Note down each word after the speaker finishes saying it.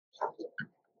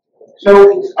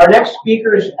So our next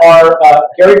speakers are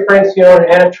Gary Francione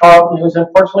and Anna Charlton, who's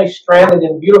unfortunately stranded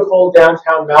in beautiful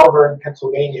downtown Malvern,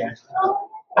 Pennsylvania.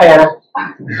 Hi, Anna.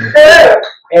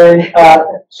 And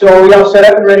so are we all set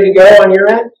up and ready to go on your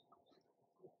end?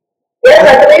 Yes,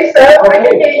 I believe so. Okay. I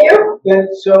can hear you. Then,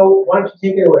 so why don't you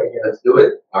take it away, Gary? Let's do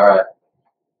it. All right.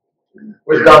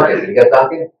 Where's Duncan? You got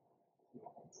Duncan?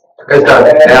 There's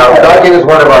Duncan. Now, Duncan is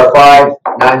one of our 5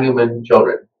 non-human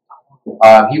children.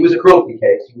 He was a cruelty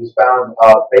case. He was found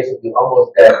basically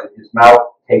almost dead with his mouth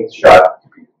taped shut.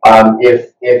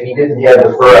 If he didn't have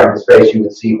the fur on his face, you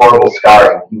would see horrible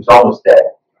scarring. He was almost dead.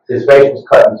 His face was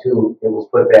cut in 2. It was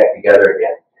put back together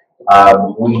again.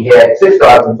 We had 6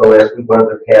 dogs until last week. One of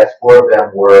them passed. 4 of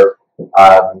them were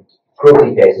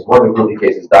cruelty cases. One of the cruelty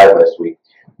cases died last week.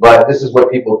 But this is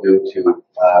what people do to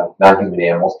non-human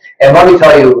animals. And let me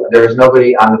tell you, there is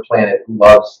nobody on the planet who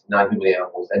loves non-human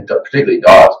animals, and particularly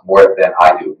dogs, more than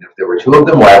I do. And if there were 2 of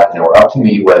them left, and it were up to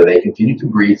me whether they continue to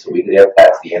breed so we could have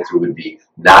pets, the answer would be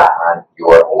not on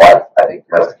your life. I think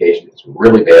domestication is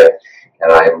really bad,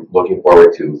 and I'm looking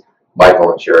forward to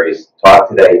Michael and Sherry's talk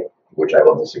today, which I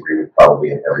will disagree with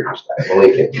probably in every respect.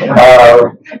 Believe it.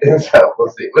 So we'll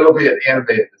see. It'll be an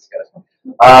animated discussion.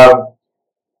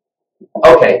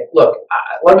 Okay, look,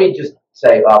 let me just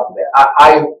say off the bat,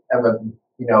 I am a,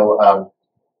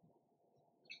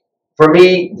 for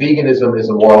me, veganism is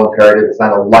a moral imperative. It's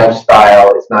not a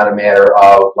lifestyle. It's not a matter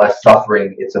of less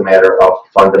suffering. It's a matter of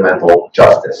fundamental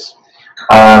justice.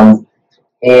 I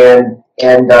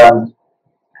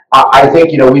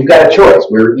think, we've got a choice.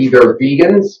 We're either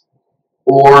vegans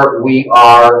or we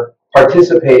are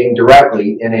participating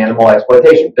directly in animal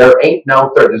exploitation. There ain't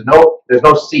no third. There's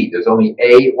no C. There's only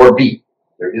A or B.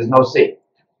 There is no C.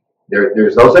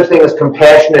 There's no such thing as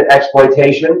compassionate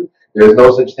exploitation. There's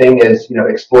no such thing as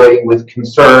exploiting with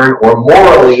concern or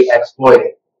morally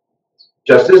exploiting.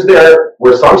 Just as there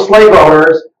were some slave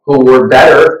owners who were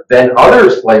better than other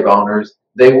slave owners,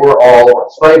 they were all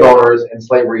slave owners, and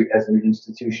slavery as an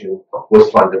institution was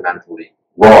fundamentally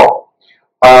wrong.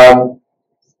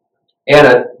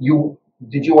 Anna,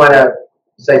 did you want to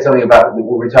say something about what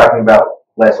we were talking about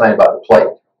last night about the plate,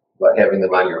 about having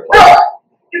them on your plate?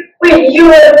 Well,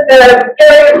 you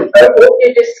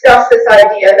discussed this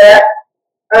idea that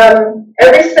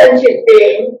every sentient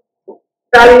being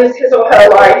values his or her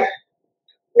life,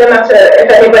 no matter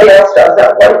if anybody else does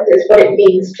that, what it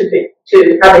means to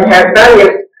have inherent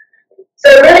value. So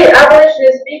really,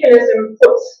 abolitionist veganism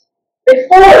puts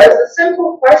before us a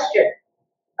simple question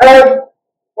of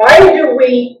how do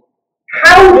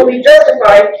we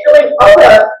justify killing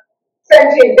other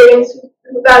sentient beings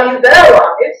who value their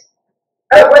lives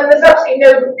when there's absolutely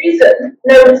no reason,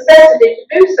 no necessity to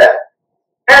do so?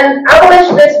 And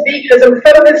abolitionist veganism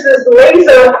focuses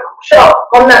laser sharp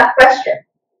on that question.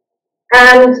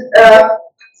 And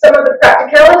some of the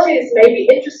practicalities may be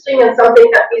interesting and something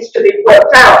that needs to be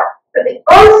worked out. But the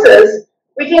answers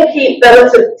we can keep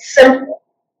relatively simple.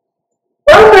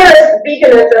 Welfarist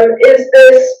veganism is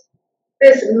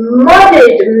this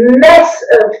muddied mess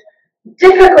of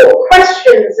difficult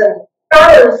questions and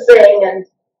balancing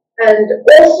and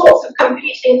all sorts of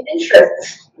competing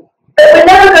interests. But we're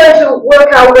never going to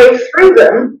work our way through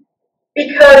them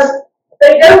because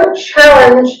they don't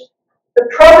challenge the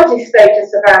property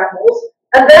status of animals,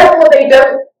 and therefore they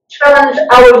don't challenge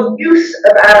our use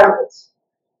of animals.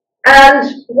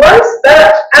 And once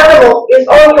that animal is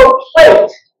on your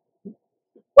plate,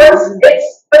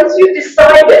 once you've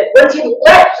decided, once you've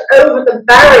leapt over the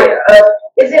barrier of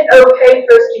is it okay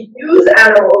for us to use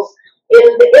animals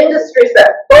in the industries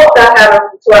that brought that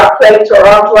animal to our plate or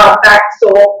onto our backs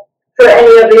or for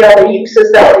any of the other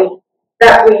uses that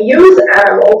we use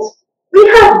animals, we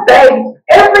have begged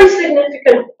every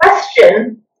significant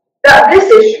question that this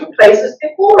issue places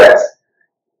before us.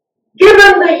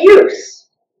 Given the use,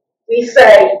 we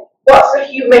say, what's a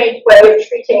humane way of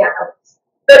treating animals?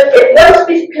 But once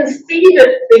we've conceded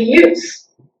the use,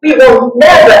 we will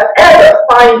never, ever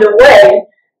find a way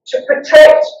to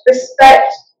protect,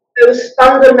 respect those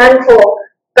fundamental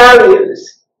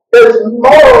values, the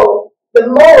moral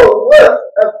worth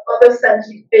of other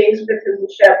sentient beings with whom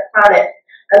we share the planet.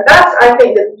 And that's, I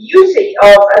think, the beauty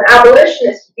of an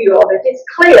abolitionist view of it. It's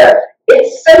clear,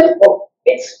 it's simple,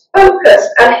 it's focused,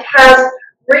 and it has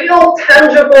real,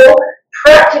 tangible,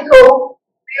 practical,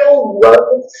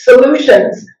 real-world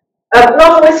solutions. Not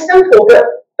always simple, but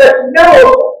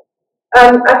knowable.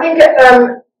 I think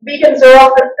vegans are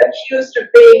often accused of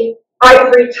being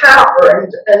ivory tower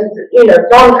and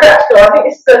non-practical. I think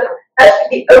it's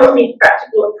actually the only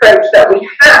practical approach that we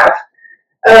have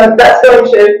that's going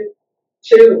to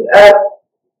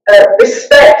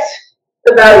respect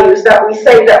the values that we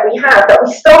say that we have, that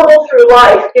we stumble through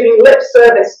life giving lip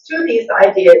service to these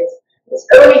ideas. It's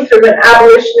only through an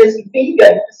abolitionist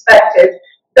vegan perspective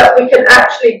that we can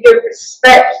actually give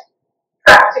respect,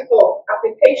 practical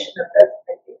application of those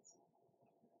ideas.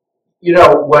 You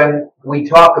know, when we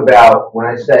talk about, when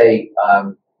I say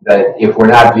that if we're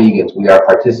not vegans, we are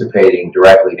participating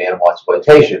directly in animal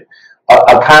exploitation,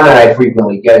 a comment I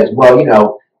frequently get is, well, you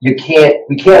know, we can't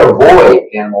avoid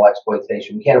animal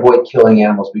exploitation. We can't avoid killing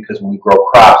animals because when we grow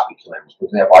crops, we kill animals. For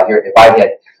example,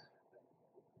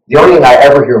 the only thing I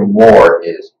ever hear more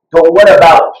is, but what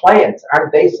about plants?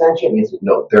 Aren't they sentient? And he says,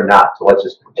 no, they're not. So let's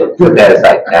just put that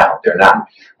aside now. They're not.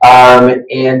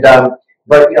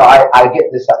 But you know, I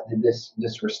get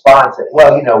this response that,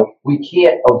 well, you know, we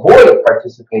can't avoid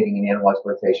participating in animal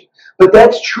exploitation. But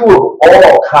that's true of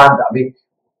all conduct. I mean,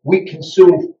 we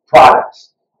consume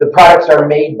products. The products are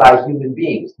made by human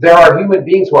beings. There are human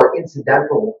beings who are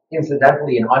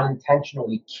incidentally and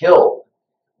unintentionally killed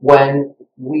when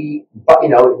we, you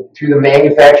know, through the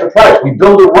manufacture of products. We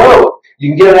build a road. You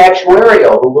can get an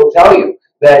actuarial who will tell you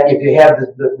that if you have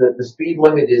the speed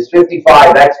limit is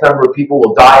 55, X number of people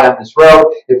will die on this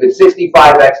road. If it's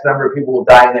 65, X number of people will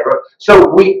die on that road.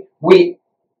 So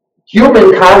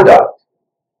human conduct,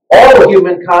 all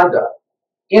human conduct,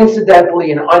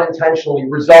 incidentally and unintentionally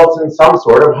results in some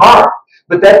sort of harm.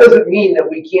 But that doesn't mean that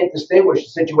we can't distinguish the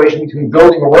situation between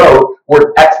building a road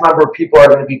where X number of people are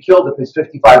going to be killed if it's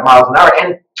 55 miles an hour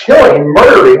and killing and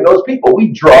murdering those people.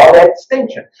 We draw that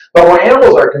distinction. But when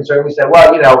animals are concerned, we say,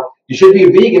 well, you know, you should be a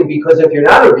vegan because if you're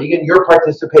not a vegan, you're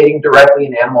participating directly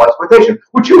in animal exploitation,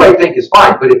 which you might think is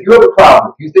fine. But if you have a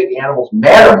problem, if you think animals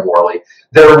matter morally,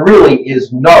 there really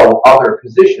is no other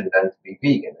position than to be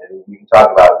vegan. And we can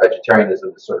talk about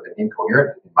vegetarianism as sort of an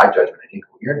incoherent, in my judgment, an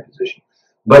incoherent position.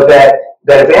 But that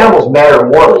if animals matter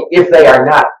morally, if they are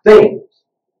not things,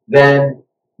 then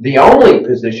the only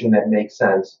position that makes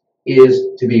sense is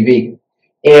to be vegan.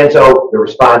 And so the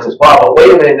response is, well, but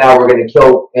wait a minute now, we're going to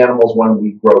kill animals when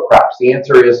we grow crops. The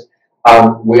answer is,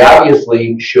 we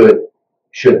obviously should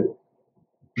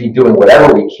be doing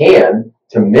whatever we can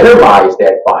to minimize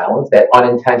that violence, that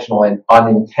unintentional and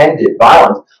unintended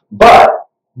violence. But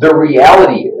the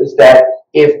reality is that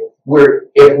if we're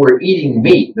eating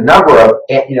meat, the number of,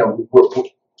 you know,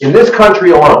 in this country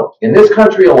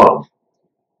alone,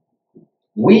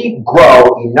 we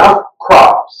grow enough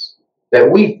crops that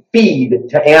we feed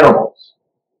to animals.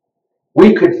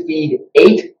 We could feed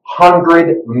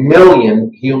 800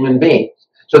 million human beings.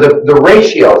 So the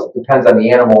ratios, it depends on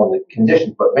the animal and the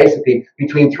conditions, but basically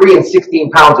between 3 and 16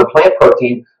 pounds of plant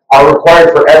protein are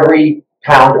required for every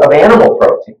pound of animal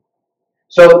protein.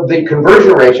 So the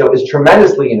conversion ratio is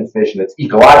tremendously inefficient. It's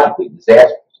ecologically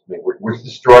disastrous. I mean, we're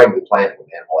destroying the planet with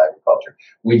animal agriculture.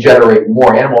 We generate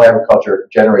more, animal agriculture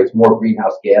generates more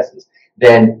greenhouse gases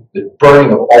than the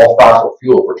burning of all fossil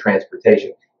fuel for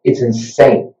transportation. It's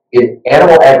insane.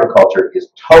 Animal agriculture is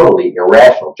totally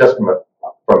irrational just from an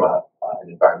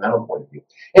environmental point of view.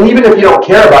 And even if you don't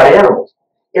care about animals,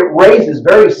 it raises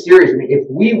very serious. I mean, if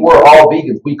we were all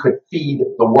vegans, we could feed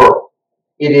the world.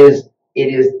 It is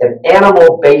an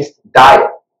animal-based diet,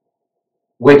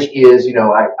 which is, you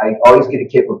know, I always get a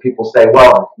kick when people say,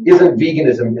 well, isn't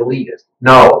veganism elitist?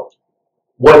 No.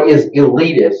 What is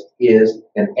elitist is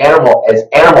animal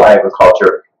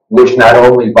agriculture, which not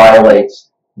only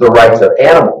violates the rights of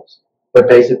animals, but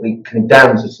basically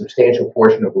condemns a substantial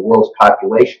portion of the world's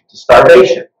population to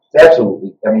starvation. It's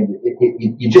absolutely, I mean,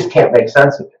 you just can't make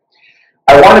sense of it.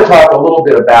 I want to talk a little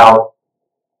bit about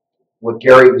what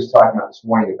Gary was talking about this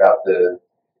morning about the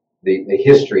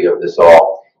history of this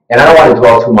all. And I don't want to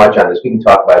dwell too much on this. We can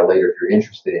talk about it later if you're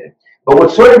interested in it. But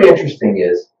what's sort of interesting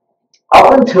is,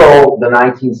 up until the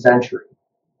 19th century,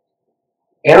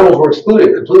 animals were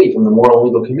excluded completely from the moral and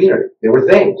legal community. They were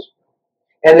things.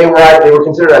 And they were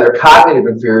considered either cognitive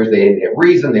inferiors, they didn't have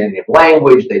reason, they didn't have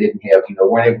language, they didn't have, you know,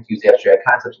 weren't able to use abstract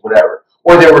concepts, whatever.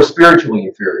 Or they were spiritually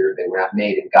inferior, they were not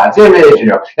made in God's image, you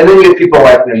know. And then you have people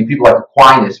like, you know, people like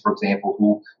Aquinas, for example,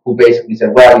 who basically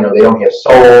said, well, you know, they don't have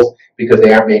souls because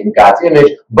they aren't made in God's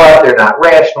image, but they're not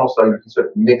rational, so you can sort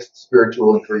of mix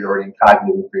spiritual inferiority and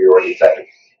cognitive inferiority, etc.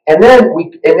 And then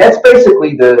that's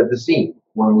basically the scene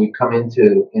when we come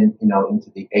into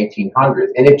the 1800s,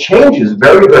 and it changes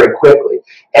very, very quickly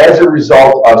as a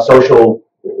result of social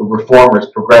reformers,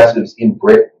 progressives in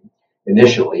Britain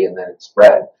initially, and then it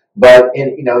spread. But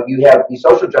you have these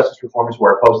social justice reformers who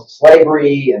are opposed to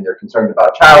slavery, and they're concerned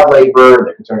about child labor, and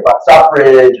they're concerned about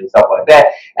suffrage and stuff like that.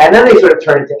 And then they sort of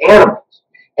turn into animals,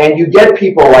 and you get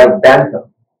people like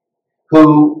Bentham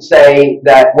who say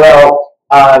that, well,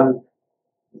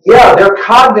 yeah, they're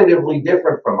cognitively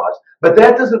different from us, But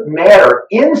that doesn't matter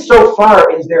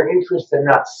insofar as their interests in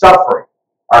not suffering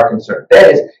are concerned.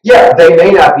 That is, yeah, they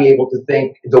may not be able to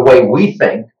think the way we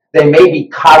think. They may be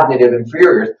cognitive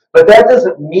inferiors, but that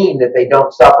doesn't mean that they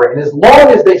don't suffer. And as long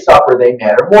as they suffer, they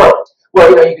matter morally. Well,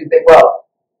 you know, you can think, well,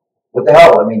 what the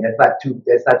hell? I mean, that's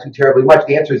not too terribly much.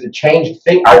 The answer is it changed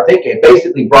our thinking. It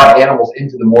basically brought animals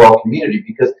into the moral community,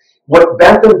 because what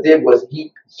Bentham did was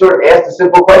he sort of asked a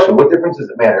simple question: what difference does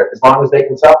it matter as long as they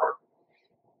can suffer?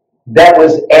 That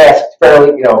was asked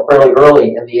fairly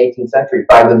early in the 18th century.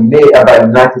 By the mid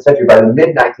 19th century, by the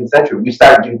mid 19th century, we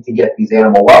started to get these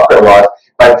animal welfare laws.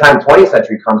 By the time 20th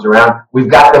century comes around, we've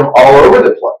got them all over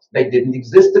the place. They didn't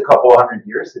exist a couple hundred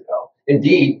years ago.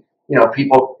 Indeed, you know,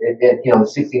 people in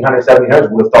the 1600s,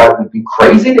 1700s would have thought it would be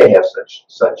crazy to have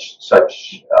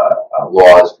such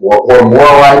laws or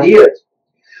moral ideas.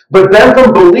 But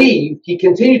Bentham he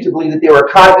continued to believe that they were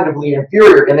cognitively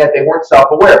inferior and that they weren't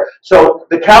self-aware. So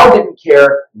the cow didn't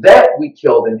care that we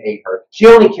killed and ate her. She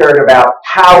only cared about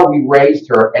how we raised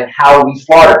her and how we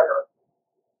slaughtered her.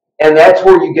 And that's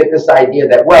where you get this idea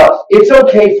that, well, it's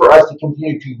okay for us to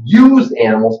continue to use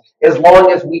animals as long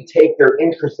as we take their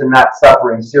interest in not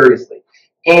suffering seriously.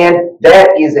 And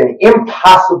that is an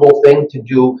impossible thing to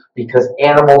do, because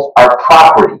animals are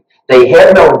property. They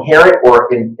have no inherent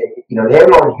they have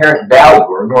no inherent value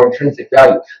or no intrinsic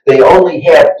value. They only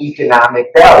have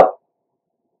economic value.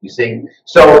 You see,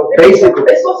 so basically,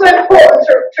 it's also important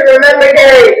to remember,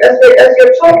 Gary, as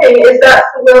you're talking, is that's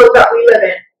the world that we live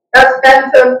in. That's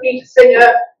Bentham, Peter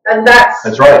Singer, and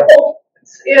that's right.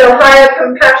 You know, higher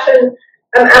compassion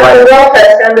and animal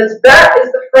welfare standards. That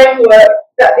is the framework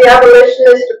that the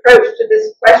abolitionist approach to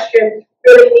this question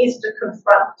really needs to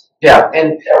confront. Yeah,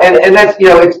 and that's, you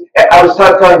know, it's. I was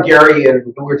talking to Gary, and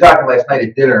we were talking last night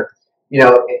at dinner. You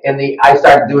know, I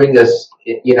started doing this,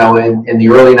 you know, in the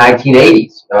early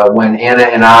 1980s when Anna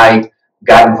and I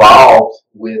got involved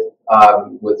with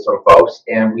some folks,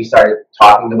 and we started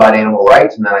talking about animal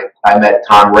rights. And then I met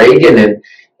Tom Reagan,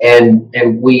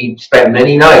 and we spent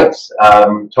many nights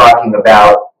talking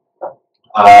about.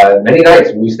 Many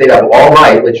nights we stayed up all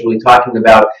night, literally talking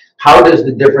about how does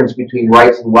the difference between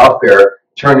rights and welfare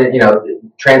translate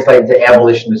into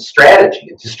abolitionist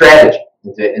strategy,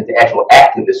 into actual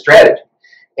activist strategy.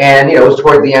 And you know, it was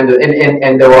toward the end of,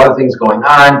 and there were other things going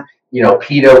on. You know,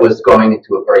 PETA was going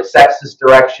into a very sexist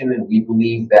direction, and we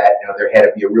believed that, you know, there had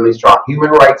to be a really strong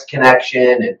human rights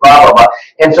connection, and blah blah blah.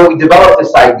 And so we developed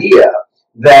this idea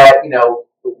that, you know,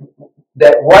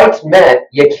 that rights meant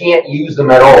you can't use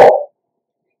them at all.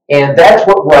 And that's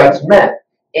what rights meant.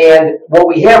 And what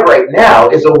we have right now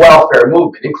is a welfare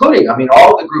movement, including, I mean,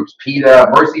 all of the groups, PETA,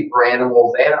 Mercy for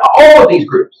Animals, and all of these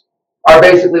groups are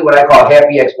basically what I call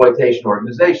happy exploitation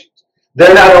organizations.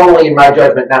 They're not only, in my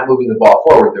judgment, not moving the ball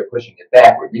forward, they're pushing it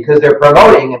backward, because they're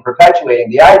promoting and perpetuating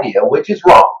the idea, which is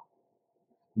wrong,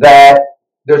 that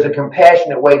there's a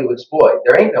compassionate way to exploit.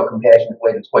 There ain't no compassionate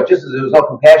way to exploit, just as there was no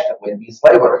compassionate way to be a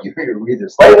slave owner. You're either a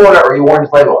slave owner or you weren't a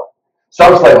slave owner.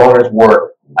 Some slave owners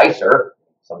were nicer,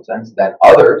 in some sense, than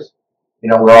others. You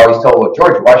know, we're always told, well,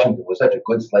 George Washington was such a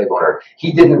good slave owner.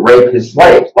 He didn't rape his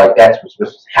slaves. Like, that's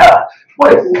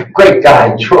what a great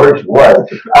guy George was.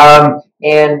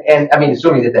 And I mean,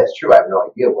 assuming that that's true, I have no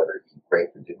idea whether he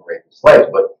raped or didn't rape his slaves,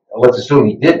 but let's assume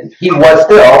he didn't. He was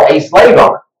still a slave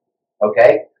owner,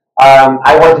 okay?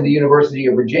 I went to the University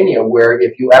of Virginia, where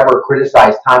if you ever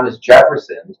criticized Thomas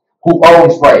Jefferson, who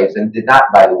owned slaves and did not,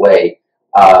 by the way,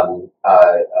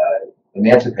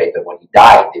 emancipate them when he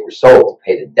died. They were sold to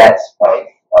pay the debts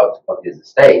of his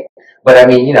estate. But I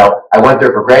mean, you know, I went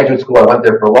there for graduate school, I went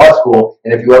there for law school,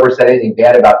 and if you ever said anything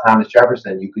bad about Thomas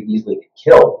Jefferson, you could easily get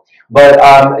killed. But,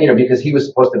 you know, because he was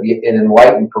supposed to be an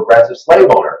enlightened, progressive slave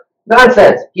owner.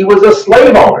 Nonsense. He was a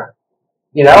slave owner.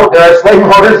 You know, there are slave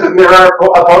owners and there are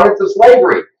opponents of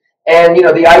slavery. And, you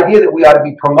know, the idea that we ought to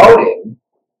be promoting,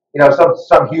 you know,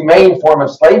 some humane form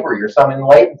of slavery or some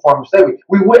enlightened form of slavery.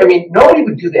 I mean, nobody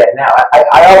would do that now.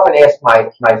 I often ask my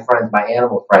friends, my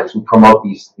animal friends who promote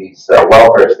these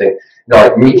welfare things, you know,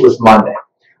 like Meatless Monday.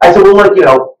 I said, well, look, you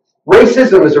know,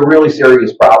 racism is a really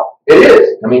serious problem. It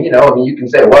is. I mean, you can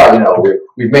say, well, you know,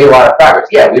 we've made a lot of progress.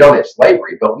 Yeah, we don't have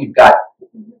slavery, but we've got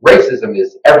racism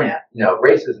is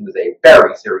racism is a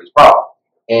very serious problem,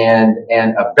 and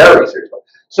a very serious problem.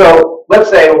 So let's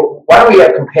say, why don't we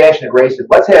have compassionate racists?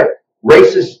 Let's have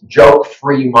racist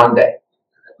joke-free Monday.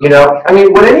 You know, I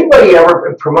mean, would anybody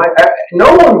ever promote?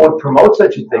 No one would promote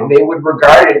such a thing. They would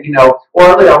regard it, you know, or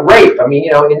you know, rape. I mean,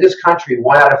 you know, in this country,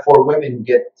 1 out of 4 women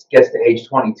gets to age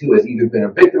 22 has either been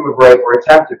a victim of rape or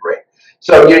attempted rape.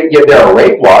 So there are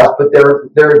rape laws, but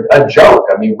they're a joke.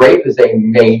 I mean, rape is a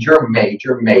major,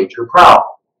 major, major problem.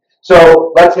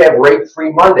 So let's have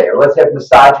rape-free Monday, or let's have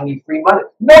misogyny-free Monday.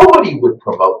 Nobody would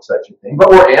promote such a thing.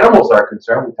 But where animals are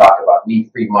concerned, we talk about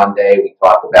meat-free Monday, we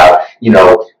talk about,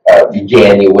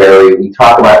 January, we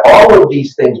talk about all of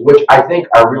these things, which I think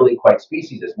are really quite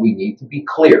speciesist. We need to be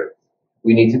clear.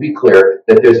 We need to be clear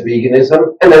that there's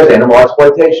veganism and there's animal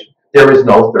exploitation. There is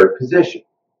no third position.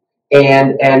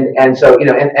 And so,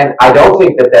 and I don't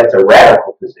think that that's a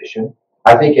radical position.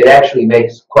 I think it actually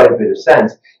makes quite a bit of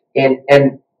sense. And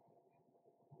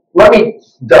let me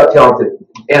dovetail into,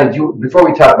 and before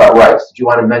we talk about rights, did you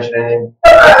want to mention anything?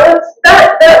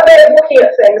 That way of looking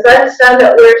at things, I understand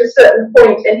that we're at a certain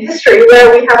point in history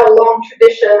where we have a long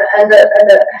tradition and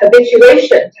a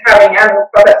habituation to having animal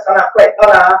products on our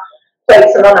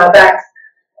plates and on our backs.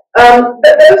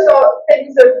 But those are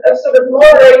things of sort of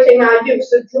moderating our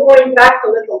use, of drawing back a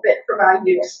little bit from our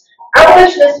use.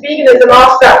 Abolitionist veganism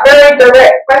asks that very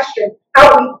direct question: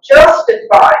 how do we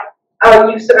justify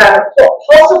our use of animals? What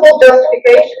possible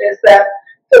justification is there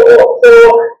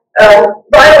for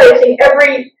violating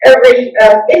every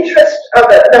interest of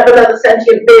another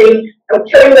sentient being, and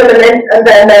killing them, and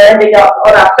then they're ending up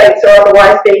on our plates or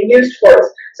otherwise being used for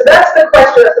us? So that's the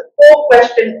question. That's the core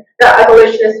question that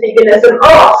abolitionist veganism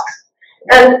asks,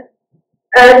 and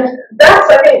that's,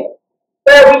 I think,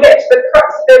 where we get to the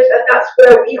crux of it, and that's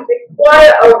where we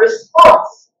require a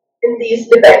response in these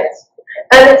debates.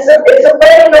 And it's a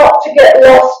way not to get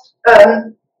lost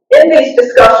in these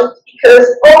discussions, because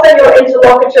often your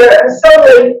interlocutor has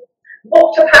suddenly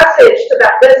walked a passage to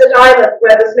that desert island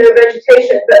where there's no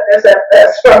vegetation, but there's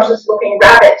a scrumptious-looking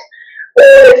rabbit,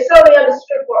 or they've suddenly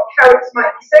understood what carrots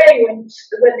might be saying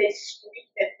when they scream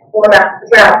it all out of the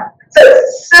ground. So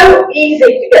it's so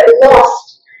easy to get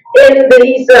lost in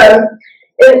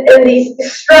these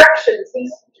distractions,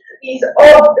 these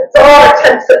odd, bizarre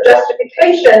attempts at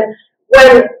justification,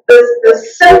 when the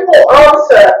simple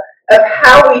answer of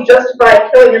how we justify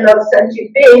killing another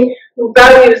sentient being who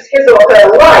values his or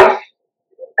her life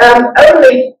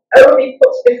only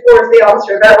puts before us the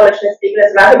answer of abolitionist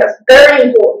veganism. I think that's very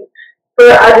important for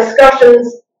our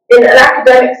discussions in an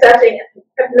academic setting,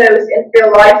 and knows in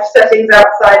real life settings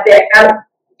outside the academy.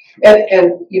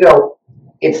 And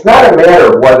it's not a matter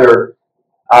of whether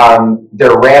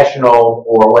they're rational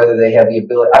or whether they have the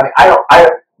ability.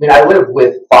 I live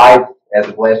with 5, as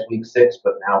of last week 6,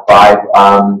 but now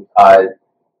 5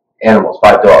 animals,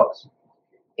 5 dogs.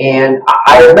 And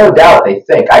I have no doubt they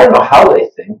think. I don't know how they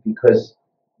think, because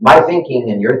my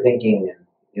thinking and your thinking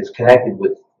is connected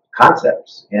with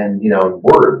concepts and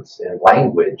words and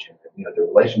language, and the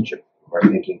relationship of our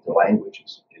thinking to language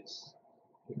is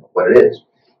what it is.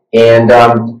 And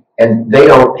they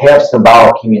don't have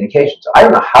symbolic communication. So I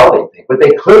don't know how they think, but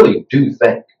they clearly do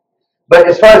think. But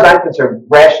as far as I'm concerned,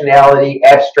 rationality,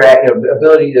 abstract,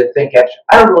 ability to think abstract,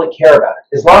 I don't really care about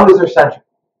it, as long as they're sentient.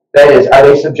 That is, are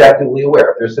they subjectively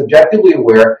aware? If they're subjectively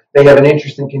aware, they have an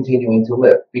interest in continuing to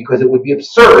live, because it would be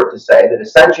absurd to say that a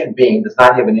sentient being does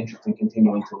not have an interest in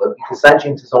continuing to live, because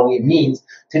sentience is only a means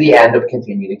to the end of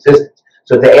continued existence.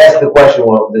 So to ask the question,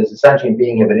 well, does a sentient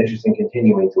being have an interest in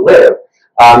continuing to live,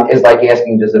 is like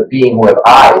asking, does a being who have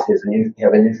eyes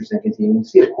have an interest in continuing to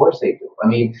see? Of course they do. I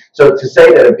mean, so to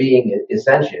say that a being is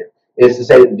sentient is to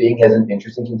say that the being has an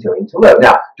interest in continuing to live.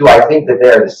 Now, do I think that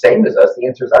they're the same as us? The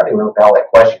answer is, I don't even know what the hell that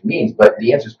question means, but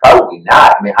the answer is probably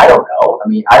not. I mean, I don't know. I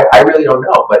mean, I really don't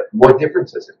know, but what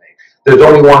difference does it make? There's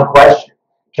only one question.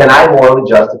 Can I morally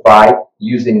justify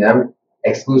using them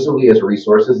exclusively as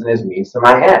resources and as means to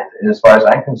my end? And as far as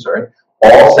I'm concerned,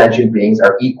 all sentient beings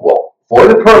are equal for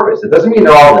the purpose. It doesn't mean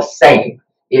they're all the same.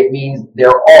 It means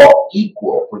they're all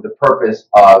equal for the purpose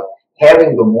of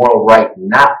having the moral right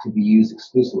not to be used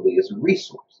exclusively as a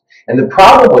resource. And the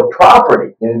problem with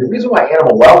property, and the reason why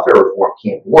animal welfare reform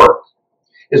can't work,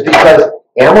 is because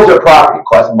animals are property. It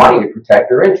costs money to protect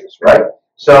their interests, right?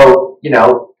 So,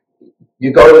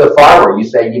 you go to the farmer, you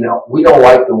say, we don't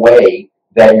like the way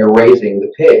that you're raising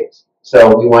the pigs,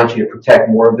 so we want you to protect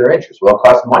more of their interests. Well, it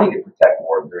costs money to protect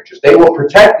more of their interests. They will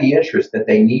protect the interests that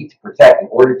they need to protect in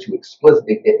order to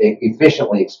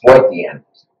efficiently exploit the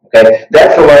animals. Okay,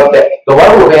 that's the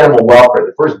level of animal welfare.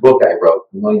 The first book I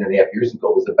wrote 1.5 million years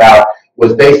ago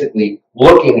was basically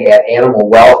looking at animal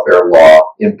welfare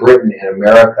law in Britain and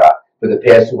America for the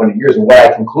past 200 years. And what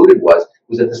I concluded was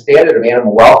that the standard of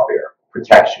animal welfare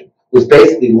protection was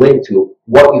basically linked to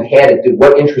what you had to do,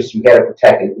 what interests you had to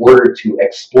protect in order to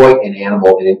exploit an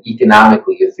animal in an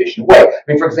economically efficient way. I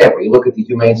mean, for example, you look at the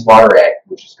Humane Slaughter Act,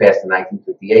 which was passed in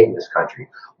 1958 in this country.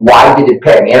 Why did it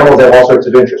pass? Animals have all sorts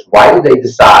of interests. Why did they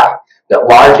decide that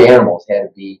large animals had to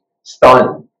be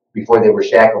stunned before they were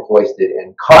shackled, hoisted,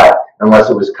 and cut, unless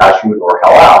it was kashrut or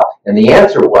halal? And the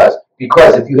answer was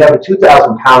because if you have a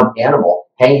 2,000-pound animal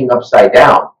hanging upside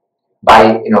down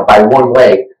by one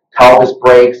leg, pelvis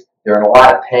breaks, they're in a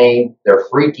lot of pain, they're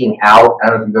freaking out. I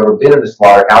don't know if you've ever been in a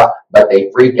slaughterhouse, but they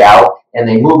freak out and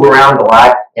they move around a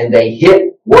lot and they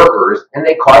hit workers and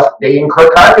they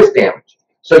incur carcass damage.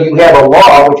 So you have a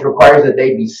law which requires that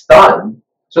they be stunned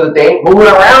so that they ain't moving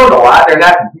around a lot.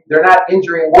 They're not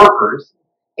injuring workers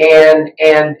and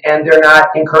they're not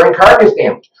incurring carcass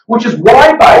damage. Which is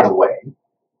why, by the way,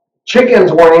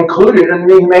 chickens weren't included in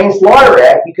the Humane Slaughter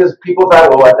Act, because people thought,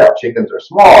 well, I thought chickens are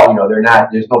small,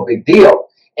 there's no big deal.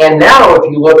 And now if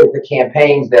you look at the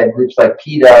campaigns that groups like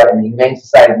PETA and the Humane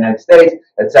Society of the United States,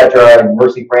 etc., and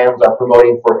Mercy for Animals are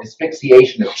promoting for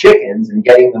asphyxiation of chickens and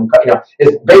getting them,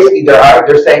 is basically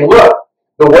they're saying, look,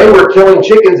 the way we're killing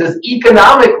chickens is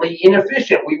economically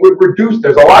inefficient. We would reduce,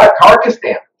 there's a lot of carcass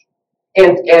damage.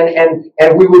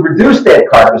 And we would reduce that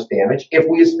carcass damage if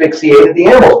we asphyxiated the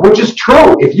animals, which is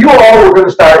true. If you all were going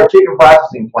to start a chicken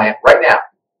processing plant right now,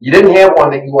 you didn't have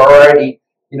one that you were already,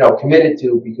 committed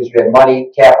to because you had money,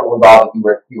 capital involved,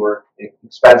 you were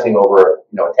expensing over,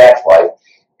 a tax life.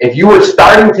 If you were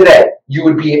starting today, you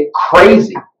would be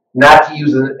crazy not to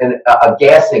use a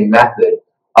gassing method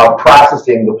of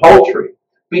processing the poultry,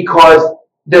 because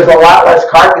there's a lot less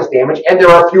carcass damage and there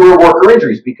are fewer worker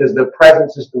injuries, because the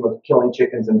present system of killing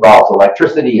chickens involves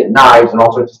electricity and knives and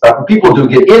all sorts of stuff, and people do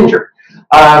get injured.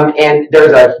 And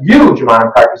there's a huge amount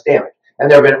of carcass damage.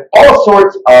 And there have been all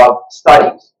sorts of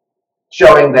studies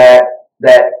showing that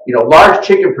large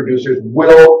chicken producers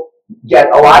will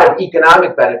get a lot of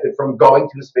economic benefit from going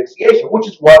to asphyxiation, which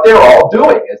is what they're all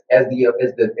doing. As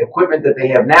the equipment that they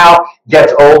have now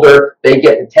gets older, they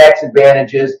get the tax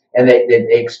advantages and they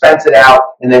expense it out,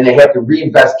 and then they have to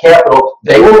reinvest capital.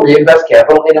 They will reinvest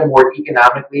capital in a more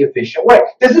economically efficient way.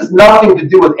 This has nothing to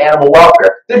do with animal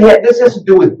welfare. This has to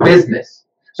do with business.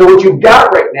 So what you've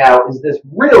got right now is this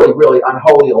really, really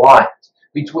unholy alliance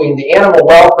between the animal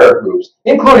welfare groups,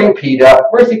 including PETA,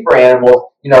 Mercy for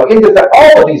Animals,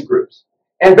 all of these groups.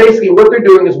 And basically what they're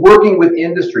doing is working with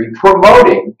industry,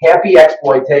 promoting happy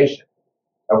exploitation,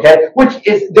 okay? Which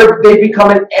is, they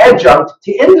become an adjunct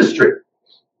to industry.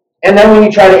 And then when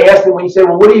you try to ask them, when you say,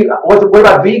 well, what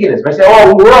about veganism? I say,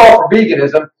 oh, we're all for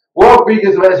veganism. We're all for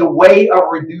veganism as a way of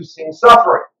reducing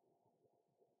suffering.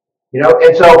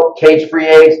 And so cage-free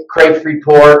eggs, crate-free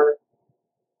pork,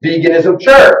 veganism,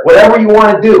 sure, whatever you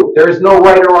want to do. There is no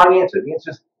right or wrong answer. The answer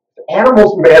is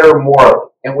animals matter morally,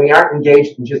 and we aren't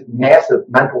engaged in just massive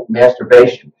mental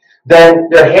masturbation. Then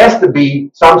there has to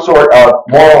be some sort of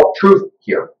moral truth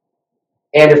here.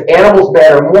 And if animals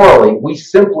matter morally, we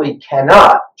simply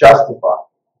cannot justify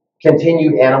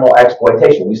continued animal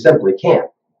exploitation. We simply can't.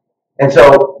 And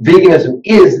so veganism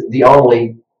is the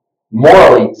only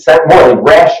morally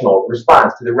rational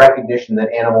response to the recognition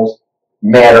that animals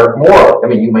matter morally. I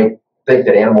mean, you may think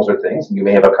that animals are things, and you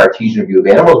may have a Cartesian view of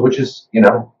animals, which is, you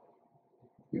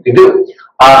can do.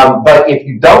 But if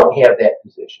you don't have that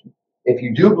position, if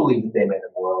you do believe that they matter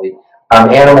morally,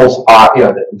 animals are,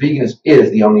 veganism is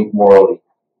the only morally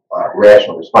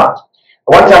rational response.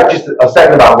 I want to talk just a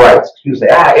second about rights. People say,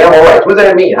 animal rights, what does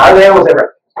that mean? How do animals have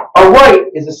rights? A right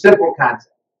is a simple concept.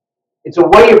 It's a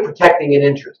way of protecting an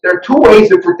interest. There are two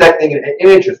ways of protecting an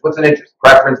interest. What's an interest?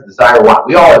 Preference, desire, want.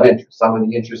 We all have interests. Some of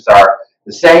the interests are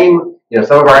the same.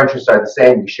 Some of our interests are the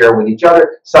same. We share with each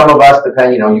other. Some of us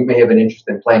depend. You may have an interest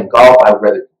in playing golf. I would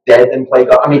rather be dead than play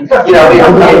golf. I mean,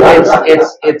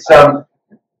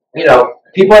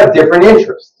 people have different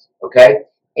interests. Okay,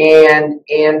 and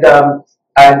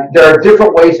there are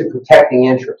different ways of protecting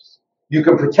interests. You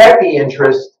can protect the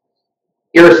interest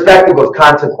irrespective of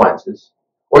consequences,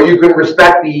 or you can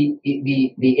respect the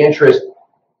interest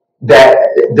that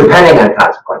depending on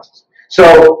consequences.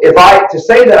 So to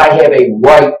say that I have a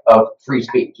right of free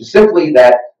speech is simply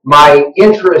that my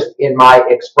interest in my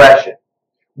expression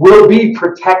will be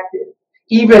protected,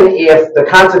 even if the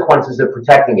consequences of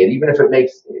protecting it, even if it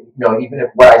makes, even if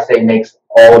what I say makes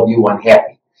all of you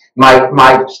unhappy.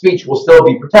 My speech will still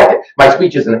be protected. My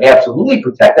speech isn't absolutely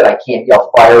protected. I can't yell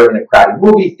fire in a crowded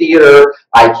movie theater.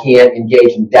 I can't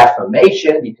engage in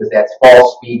defamation because that's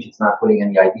false speech. It's not putting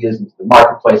any ideas into the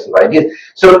marketplace of ideas.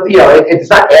 So, it's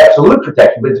not absolute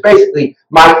protection, but it's basically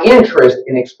my interest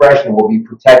in expression will be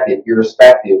protected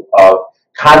irrespective of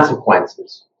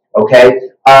consequences. Okay?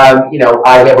 I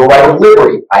have a right of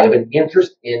liberty. I have an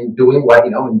interest in doing what,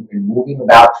 in moving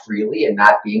about freely and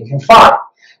not being confined.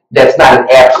 That's not an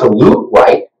absolute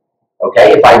right,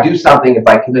 okay? If I do something, if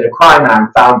I commit a crime and I'm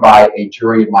found by a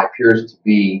jury of my peers to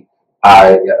be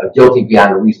guilty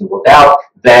beyond a reasonable doubt,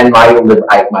 then my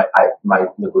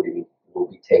liberty will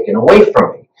will be taken away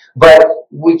from me. But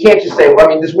we can't just say, well, I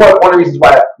mean, this is one of the reasons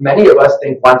why many of us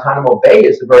think Guantanamo Bay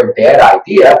is a very bad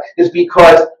idea, is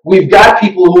because we've got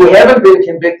people who haven't been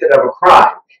convicted of a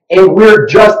crime, and we're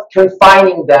just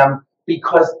confining them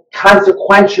because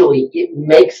consequentially it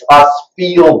makes us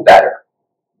feel better.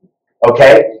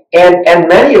 Okay? And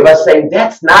many of us say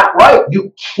that's not right.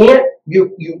 You can't,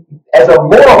 you as a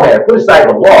moral matter, put aside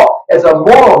the law, as a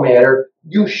moral matter,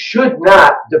 you should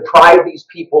not deprive these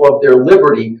people of their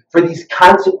liberty for these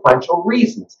consequential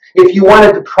reasons. If you want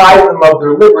to deprive them of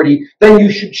their liberty, then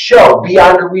you should show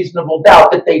beyond a reasonable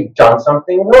doubt that they've done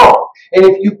something wrong. And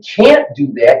if you can't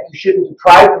do that, you shouldn't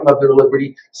deprive them of their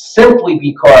liberty simply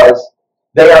because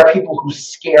they are people who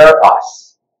scare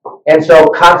us. And so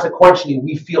consequentially,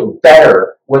 we feel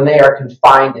better when they are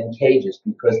confined in cages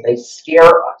because they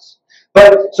scare us.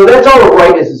 But so that's all the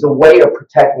right is a way of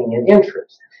protecting an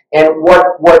interest. And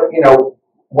what you know,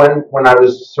 when I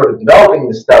was sort of developing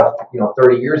this stuff,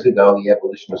 30 years ago, the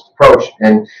abolitionist approach,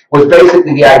 and was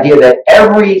basically the idea that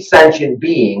every sentient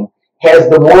being has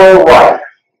the moral right,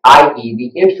 i.e.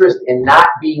 the interest in not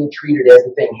being treated as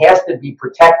the thing, has to be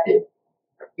protected,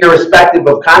 irrespective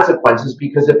of consequences,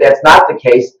 because if that's not the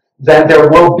case, then there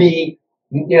will be,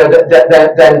 then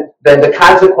the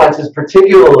consequences,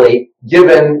 particularly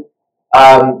given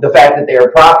the fact that they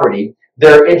are property,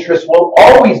 their interests will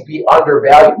always be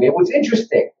undervalued. I mean, what's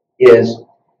interesting is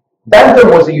Bentham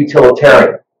was a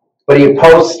utilitarian, but he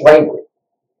opposed slavery.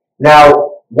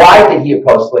 Now, why did he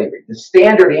oppose slavery? The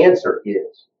standard answer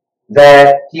is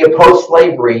that he opposed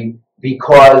slavery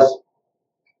because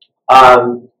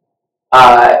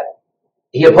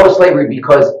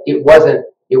it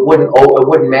wouldn't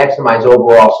maximize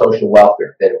overall social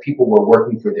welfare. That if people were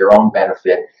working for their own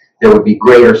benefit, there would be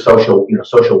greater social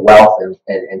wealth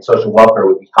and social welfare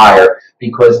would be higher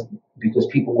because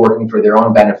people working for their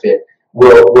own benefit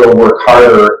will work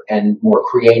harder and more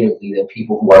creatively than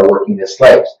people who are working as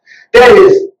slaves. That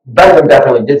is, Bentham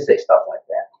definitely did say stuff like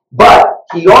that. But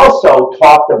he also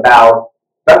talked about,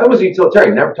 Bentham was a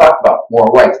utilitarian, never talked about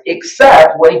moral rights,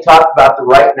 except when he talked about the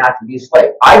right not to be a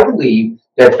slave. I believe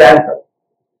that Bentham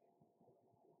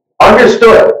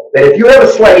understood that if you have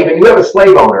a slave and you have a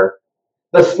slave owner,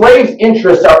 the slave's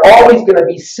interests are always going to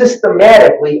be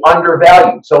systematically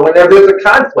undervalued. So when there's a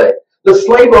conflict, the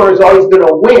slave owner is always going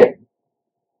to win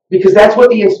because that's what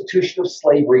the institution of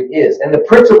slavery is. And the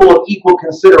principle of equal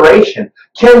consideration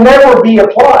can never be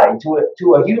applied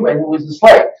to a human who is a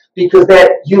slave because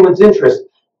that human's interest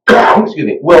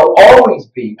will always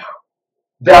be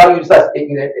values less.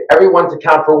 Everyone's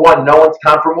account for one, no one's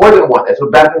account for more than one. That's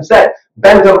what Bentham said.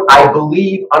 Bentham, I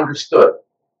believe, understood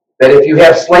that if you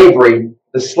have slavery,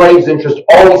 the slave's interests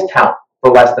always count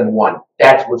for less than one.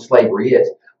 That's what slavery is.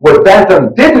 What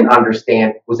Bentham didn't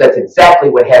understand was that's exactly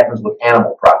what happens with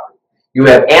animal property. You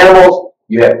have animals,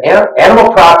 you have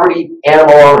animal property,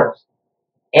 animal owners.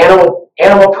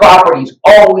 Animal property is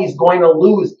always going to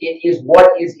lose. It is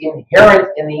what is inherent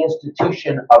in the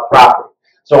institution of property.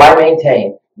 So I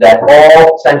maintain that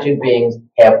all sentient beings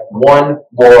have one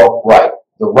moral right,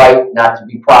 the right not to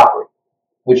be property,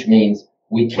 which means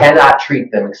we cannot treat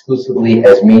them exclusively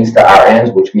as means to our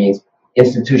ends, which means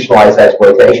institutionalized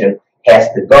exploitation has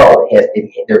to go.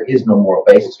 There is no moral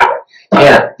basis for it.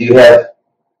 Anna, do you have?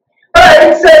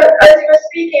 And so, as you were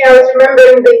speaking, I was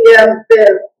remembering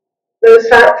those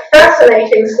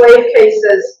fascinating slave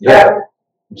cases. Where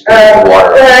there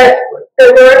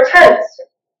were attempts,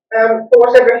 for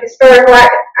whatever historical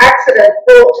accident,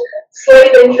 brought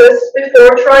slave interests before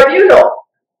a tribunal,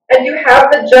 and you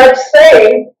have the judge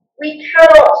saying, we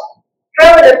cannot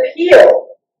have an appeal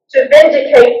to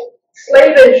vindicate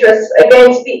slave interests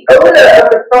against the owner of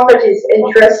the property's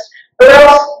interest, or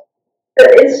else the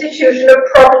institution of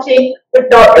property would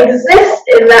not exist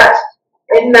in that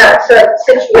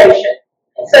situation.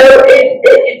 So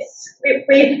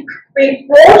we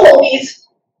brought all these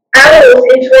animals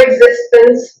into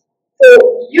existence for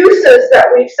uses that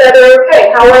we've said are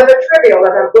okay, however trivial.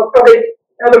 And we'll probably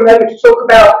have a moment to talk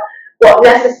about what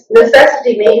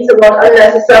necessity means and what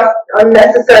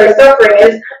unnecessary suffering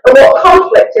is, and what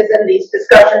conflict is in these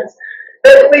discussions.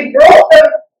 But we brought them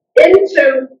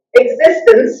into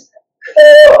existence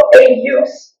for a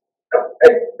use.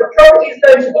 The property is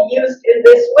going to be used in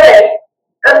this way,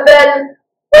 and then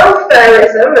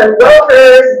welfareism and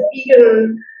welfarist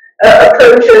vegan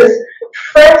approaches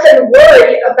fret and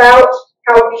worry about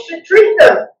how we should treat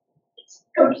them. It's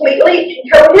completely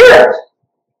incoherent.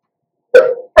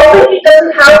 Property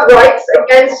doesn't have rights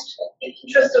against the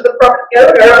interest of the property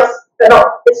owner, else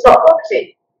it's not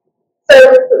property. So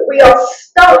we are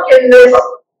stuck in this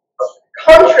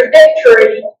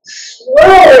contradictory,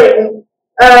 swirling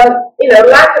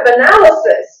lack of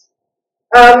analysis.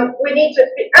 We need to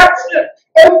be absolute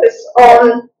focus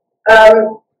on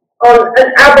an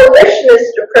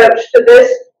abolitionist approach to this,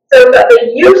 so that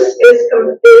the use is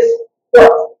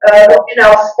what's in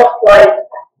our spotlight,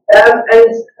 and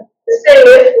say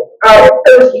if our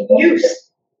proposed use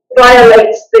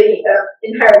violates the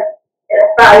inherent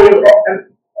value of the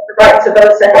rights of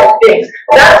other sentient beings.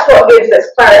 That's what gives us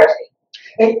clarity.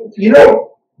 And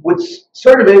what's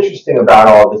sort of interesting about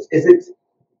all this is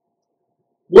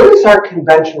what is our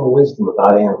conventional wisdom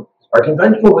about animals? Our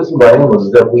conventional wisdom about animals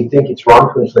is that we think it's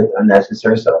wrong to inflict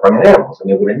unnecessary suffering on animals.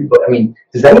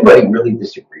 Does anybody really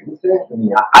disagree with that?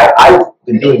 I've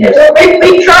been doing this.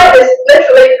 We tried this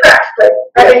literally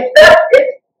practically. If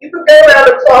you could go around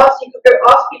a class, you could go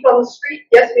ask people on the street.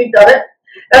 Yes, we've done it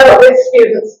with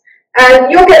students,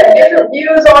 and you'll get different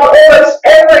views on almost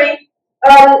every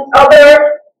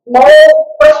other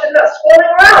moral question that's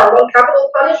swirling around, on capital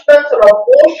punishment, on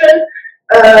abortion.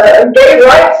 Gay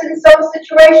rights in some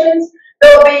situations.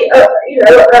 There'll be,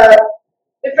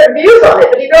 different views on it.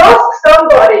 But if you ask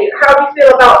somebody, how do you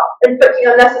feel about inflicting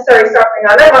unnecessary suffering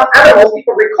on animals,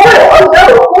 people recoil. Oh no,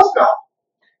 of course not.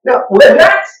 No, but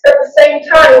that's at the same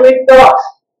time we've got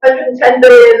 110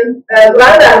 billion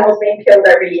land animals being killed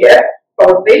every year,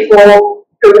 probably for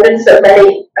food and so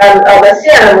many other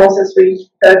sea animals, as we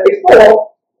heard before.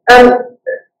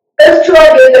 Those two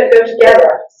ideas don't go together.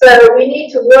 So we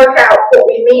need to work out what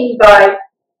we mean by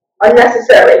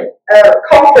unnecessary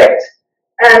conflict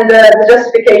and the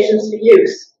justifications for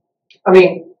use.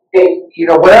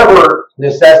 Whatever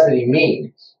necessity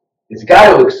means, it's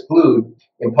got to exclude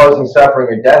imposing suffering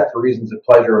or death for reasons of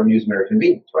pleasure, amusement, or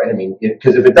convenience, right?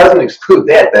 Because if it doesn't exclude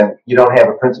that, then you don't have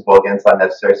a principle against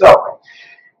unnecessary suffering.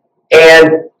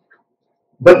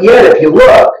 But yet, if you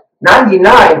look,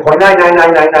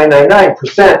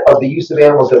 99.9999999% of the use of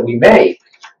animals that we make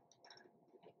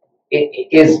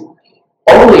is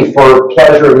only for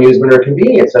pleasure, amusement, or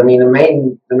convenience. The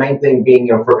main thing being,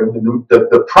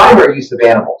 the primary use of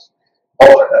animals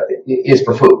is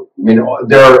for food. There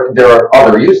are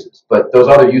other uses, but those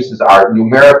other uses are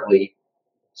numerically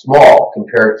small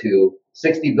compared to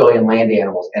 60 billion land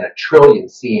animals and 1 trillion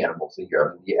sea animals a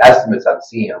year. The estimates on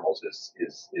sea animals is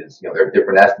there are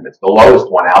different estimates. The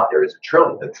lowest one out there is 1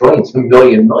 trillion. 1 trillion's a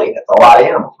million. That's a lot of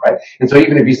animals, right? And so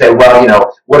even if you say,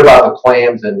 well, what about the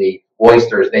clams and the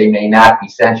oysters? They may not be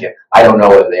sentient. I don't know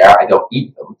whether they are. I don't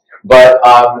eat them. But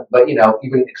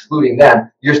even excluding them,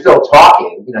 you're still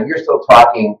talking.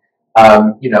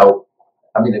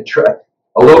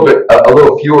 A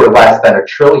little fewer or less than 1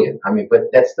 trillion. But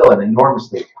that's still an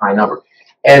enormously high number.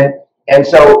 And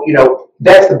so,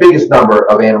 that's the biggest number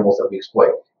of animals that we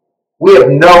exploit.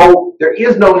 There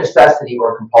is no necessity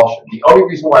or compulsion. The only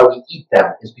reason why we eat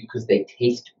them is because they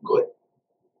taste good.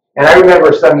 And I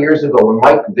remember some years ago when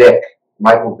Michael Vick,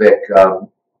 Michael Vick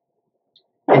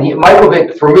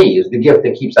for me is the gift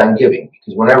that keeps on giving,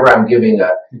 because whenever I'm giving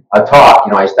a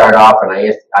talk, I start off and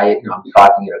I'm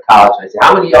talking at a college and I say,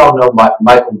 how many of y'all know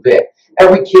Michael Vick?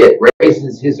 Every kid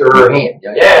raises his or her hand.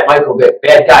 Yeah, Michael Vick,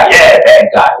 bad guy. Yeah, bad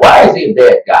guy. Why is he a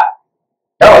bad guy?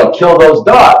 Oh, he killed those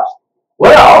dogs.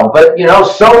 Well, but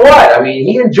so what?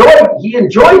 He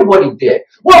enjoyed what he did.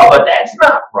 Well, but that's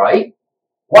not right.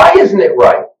 Why isn't it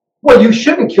right? Well, you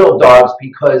shouldn't kill dogs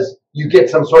because you get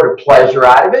some sort of pleasure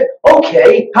out of it.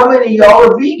 Okay, how many of y'all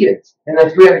are vegans? And then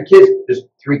 300 kids, just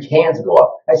 3 hands go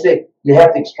up. I say, you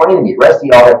have to explain to me. The rest of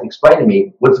y'all have to explain to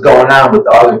me what's going on with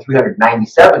the other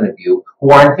 397 of you who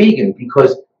aren't vegan,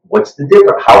 because what's the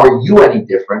difference? How are you any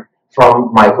different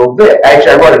from Michael Vick?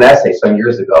 Actually, I wrote an essay some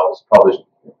years ago. It was published,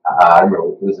 I don't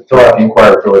remember, it was the Philadelphia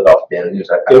Inquirer, Philadelphia Daily News.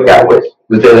 I forgot what it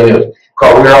was. Daily News.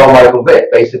 Called We're All Michael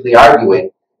Vick, basically arguing,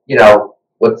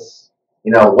 what's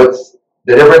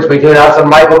the difference between us and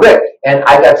Michael Vick. And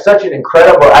I got such an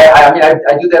incredible, I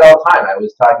do that all the time. I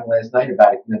was talking last night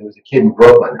about it. There was a kid in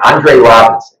Brooklyn, Andre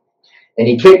Robinson, and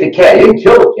he kicked a cat. He didn't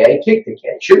kill the cat, he kicked the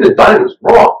cat. He shouldn't have done it, it was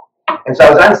wrong. And so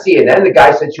I was on CNN, and the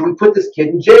guy said, should we put this kid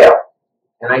in jail?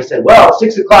 And I said, well, it's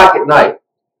 6 o'clock at night.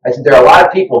 I said, there are a lot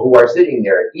of people who are sitting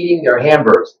there eating their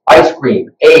hamburgers, ice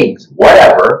cream, eggs,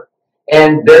 whatever,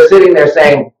 and they're sitting there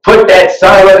saying, put that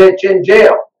son of a bitch in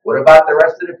jail. What about the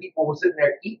rest of the people who are sitting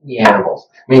there eating the animals?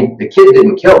 The kid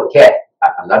didn't kill the cat.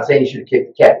 I'm not saying he should have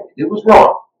kicked the cat. What he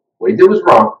did was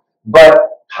wrong.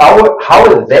 But how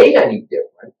are they any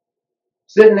different?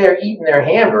 Sitting there eating their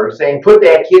hamburger saying, put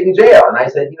that kid in jail. And I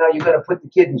said, you're going to put the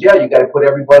kid in jail, you got to put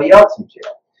everybody else in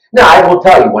jail. Now, I will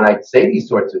tell you, when I say these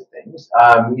sorts of things,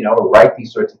 or write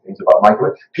these sorts of things about my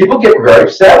career, people get very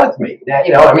upset with me.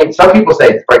 Now, I mean, some people say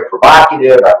it's very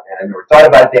provocative, and I never thought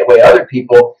about it that way. Other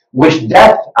people wish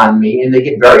death on me, and they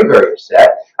get very, very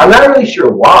upset. I'm not really sure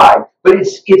why, but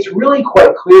it's really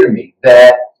quite clear to me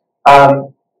that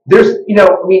there's,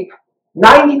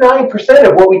 99%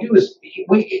 of what we do is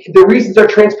the reasons are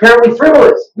transparently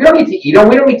frivolous. We don't need to eat them.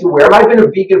 We don't need to wear them. I've been a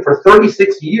vegan for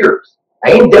 36 years.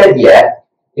 I ain't dead yet.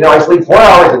 I sleep 4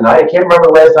 hours a night. I can't remember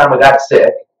the last time I got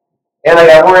sick. And I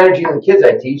got more energy than the kids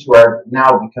I teach, who are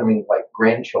now becoming like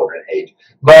grandchildren age.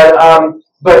 But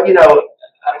we don't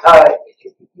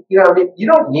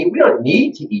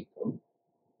need to eat them.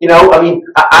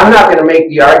 I'm not going to make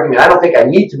the argument. I don't think I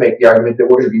need to make the argument that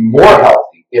we're going to be more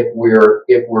healthy if we're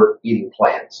eating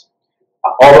plants.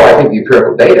 Although I think the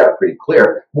empirical data are pretty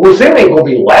clear, we're assuming we'll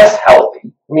be less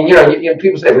healthy.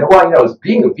 People say, is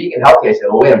being a vegan healthy? I say,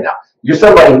 well, wait a minute now. You're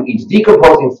somebody who eats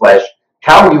decomposing flesh,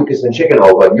 cow mucus, and chicken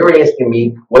ova, and you're asking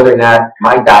me whether or not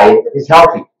my diet is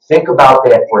healthy. Think about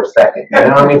that for a second.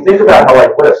 Think about how,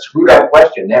 what a screwed up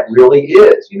question that really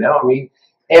is.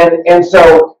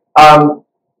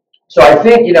 So I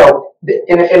think,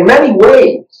 in many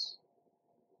ways,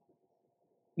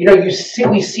 we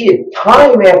see it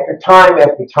time after time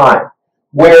after time,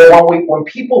 where when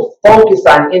people focus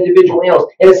on individual animals,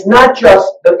 and it's not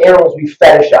just the animals we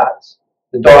fetishize,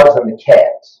 the dogs and the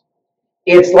cats.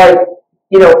 It's like,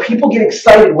 people get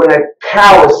excited when a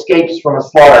cow escapes from a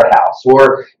slaughterhouse,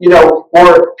 or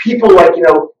people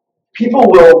people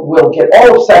will get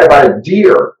all upset about a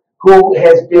deer who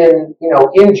has been,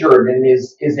 injured and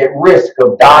is at risk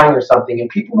of dying or something, and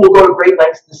people will go to great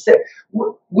lengths to say,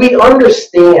 we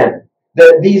understand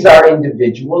that these are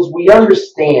individuals. We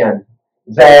understand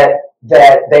that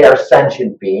they are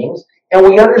sentient beings, and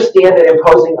we understand that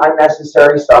imposing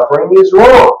unnecessary suffering is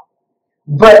wrong.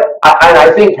 But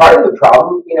I think part of the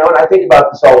problem, and I think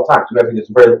about this all the time, because I think it's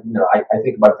very, I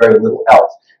think about very little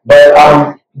else. But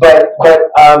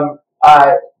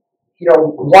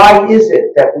why is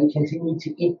it that we continue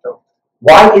to eat them?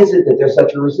 Why is it that there's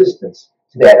such a resistance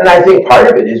to that? And I think part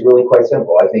of it is really quite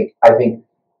simple. I think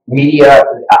media.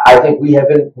 I think we have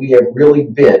really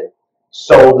been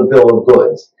sold a bill of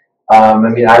goods. I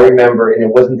remember, and it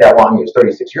wasn't that long. It was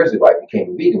 36 years ago I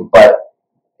became a vegan, but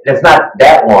it's not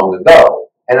that long ago.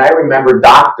 And I remember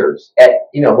doctors I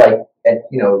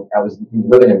was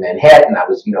living in Manhattan. I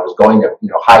was going to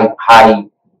high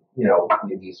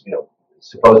these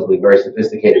supposedly very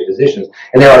sophisticated physicians,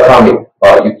 and they were telling me,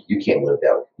 "Oh, you can't live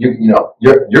that way.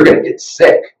 You're going to get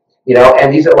sick."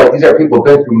 And these are people who've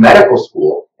been through medical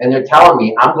school, and they're telling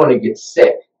me I'm going to get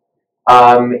sick.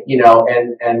 My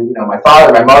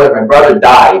father, my mother, my brother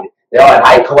died. They all had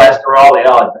high cholesterol. They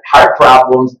all had heart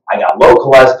problems. I got low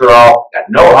cholesterol, got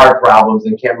no heart problems,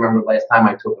 and can't remember the last time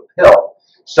I took a pill.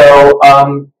 So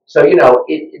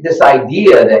this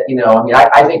idea that,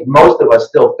 I think most of us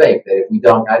still think that if we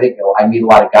don't, I meet a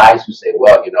lot of guys who say,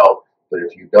 well, but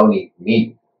if you don't eat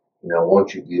meat,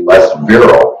 won't you be less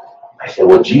virile? I said,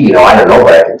 well, gee, I don't know,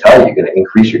 but I can tell you, you're going to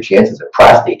increase your chances of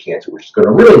prostate cancer, which is going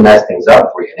to really mess things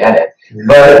up for you, Annette.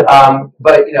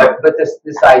 But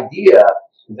this idea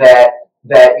that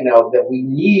we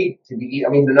need to be,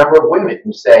 the number of women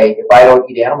who say, if I don't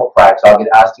eat animal products, I'll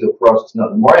get osteoporosis. No,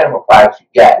 the more animal products you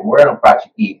get, the more animal products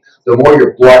you eat, the more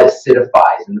your blood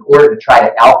acidifies. In order to try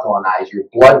to alkalinize, your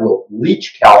blood will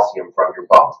leach calcium from your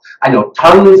bones. I know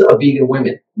tons of vegan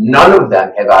women. None of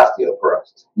them have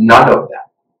osteoporosis. None of them.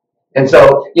 And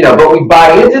so, but we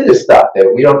buy into this stuff that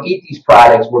if we don't eat these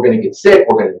products, we're going to get sick,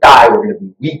 we're going to die, we're going to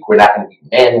be weak, we're not going to be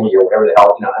manly or whatever the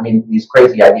hell, these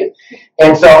crazy ideas.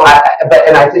 And so, I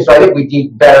think we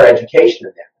need better education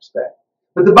in that respect.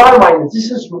 But the bottom line is,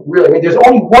 this is really, there's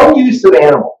only one use of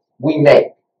animal we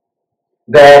make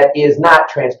that is not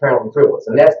transparently frivolous,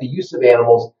 and that's the use of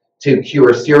animals to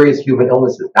cure serious human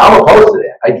illnesses. Now, I'm opposed to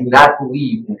that. I do not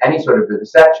believe in any sort of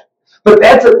vivisection. But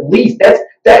that's at least,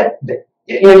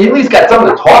 you at least got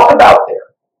something to talk about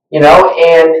there, you at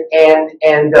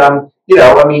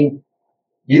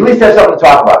least have something to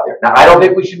talk about there. Now, I don't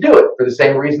think we should do it for the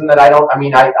same reason that I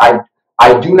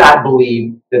do not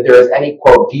believe that there is any,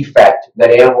 quote, defect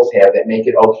that animals have that make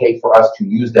it okay for us to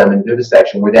use them in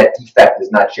vivisection, where that defect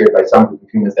is not shared by some group of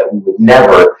humans that we would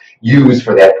never use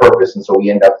for that purpose, and so we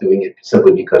end up doing it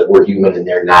simply because we're human and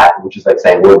they're not, which is like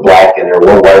saying we're black and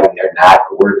we're white and they're not,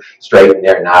 or we're straight and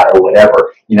they're not, or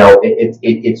whatever.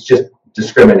 It's just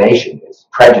discrimination, it's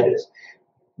prejudice.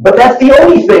 But that's the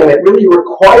only thing that really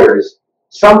requires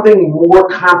something more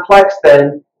complex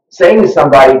than saying to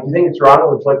somebody, do you think it's wrong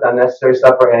to inflict unnecessary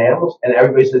suffering on animals? And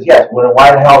everybody says yes. Well, then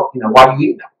why the hell, why are you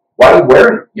eating them? Why are you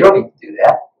wearing them? You don't need to do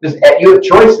that. You have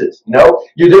choices. You know,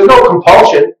 there's no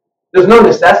compulsion. There's no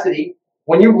necessity.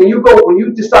 When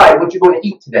you decide what you're going to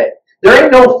eat today, there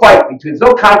ain't no fight between. There's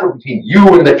no conflict between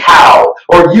you and the cow,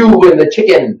 or you and the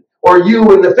chicken, or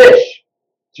you and the fish.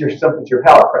 It's your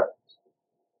palate preference.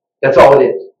 That's all it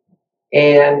is.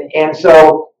 And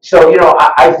so you know,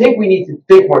 I think we need to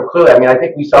think more clearly. I mean, I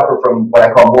think we suffer from what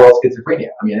I call moral schizophrenia.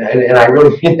 I mean, and I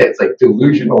really mean that. It's like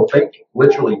delusional thinking,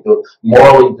 literally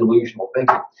morally delusional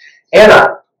thinking.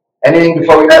 Anna, anything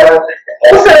before we go?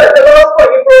 Also, the last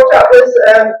point you brought up was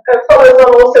follows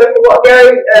on also from what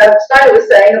Gary Steiner was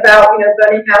saying about, you know,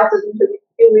 burning houses and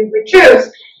who we would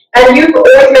choose. And you've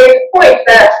always made the point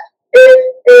that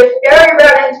if Gary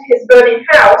ran into his burning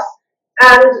house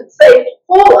and saved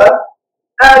Paula,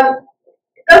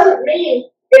 it doesn't mean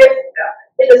if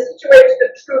in a situation of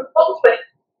true conflict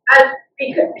and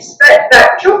we can respect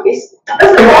that choice,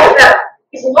 doesn't mean that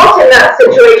he's not in that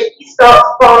situation, he starts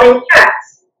farming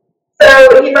cats.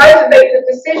 So he might have made the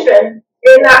decision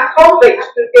in that conflict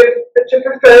to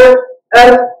prefer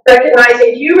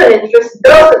recognizing human interests.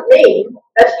 Doesn't mean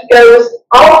that he goes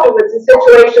afterwards in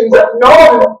situations of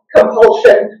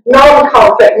non-compulsion,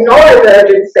 non-conflict,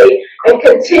 non-emergency, and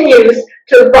continues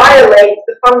to violate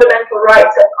the fundamental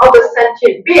rights of other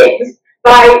sentient beings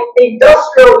by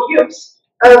industrial use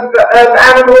of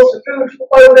animals for food, for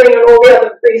clothing, and all the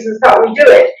other reasons that we do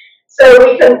it. So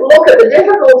we can look at the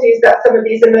difficulties that some of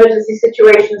these emergency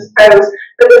situations pose,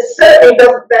 but it certainly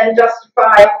doesn't then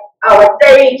justify our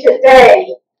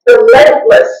day-to-day,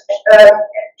 relentless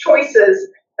choices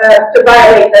to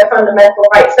violate their fundamental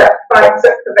rights that find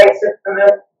such pervasive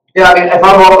phenomenon. Yeah, I mean, if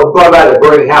I'm going about a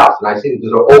burning house and I see that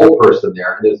there's an old person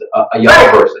there and there's a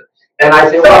young person, and I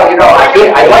say, well, you know,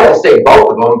 I'd like to save both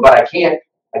of them, but I can't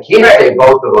save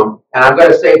both of them, and I'm going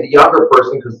to save the younger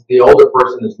person because the older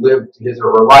person has lived his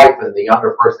or her life and the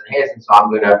younger person hasn't. So I'm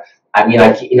going to, I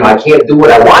can't do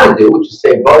what I want to do, which is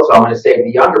save both. So I'm going to save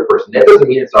the younger person. That doesn't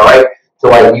mean it's all right to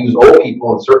like use old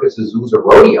people in circuses, zoos, or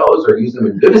rodeos, or use them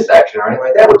in vivisection or anything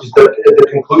like that, which is the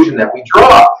conclusion that we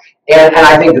draw. And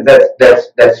I think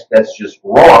that's just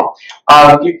wrong.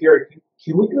 Gary,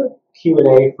 can we go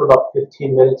Q&A for about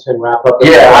 15 minutes and wrap up?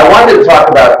 Yeah, I wanted to talk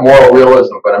about moral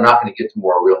realism, but I'm not going to get to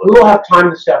moral realism. We will have time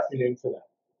this afternoon for that.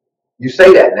 You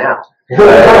say that now.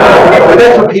 But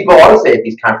that's what people always say at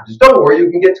these conferences. Don't worry, you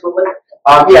can get to it later.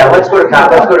 Yeah, let's go to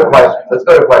questions.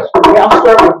 Yeah, I'll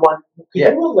start with one. Could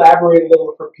you elaborate a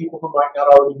little for people who might not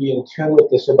already be in tune with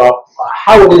this about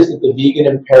how it is that the vegan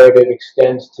imperative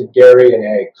extends to dairy and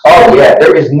eggs? Oh yeah,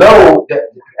 there is no.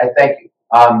 Thank you.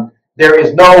 There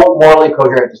is no morally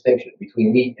coherent distinction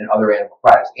between meat and other animal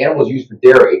products. Animals used for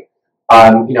dairy,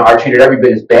 are treated every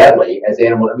bit as badly as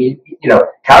animals. I mean,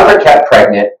 cows are kept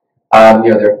pregnant.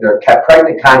 They're kept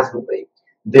pregnant constantly.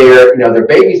 Their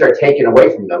babies are taken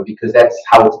away from them because that's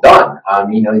how it's done.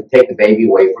 They take the baby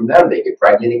away from them. They get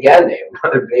pregnant again. They have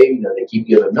another baby. They keep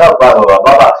giving milk. Blah blah blah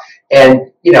blah blah.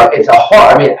 And it's a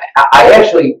hard. I mean, I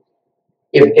actually.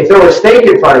 If there was steak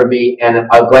in front of me and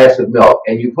a glass of milk,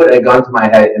 and you put a gun to my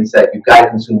head and said, you've got to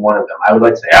consume one of them, I would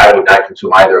like to say, I would not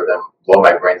consume either of them, blow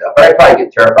my brains out. But I'd probably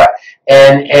get terrified.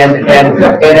 And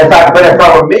if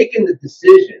I were making the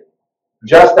decision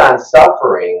just on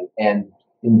suffering and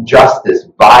injustice,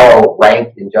 vile,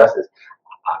 rank injustice,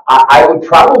 I would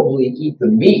probably eat the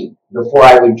meat before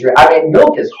I would drink. I mean,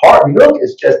 milk is hard. Milk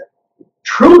is just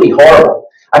truly horrible.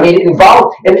 I mean, it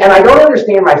involves, and I don't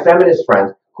understand my feminist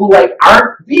friends who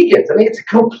aren't vegans. I mean, it's a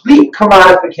complete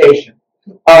commodification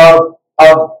of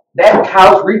that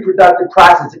cow's reproductive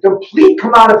process, a complete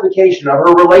commodification of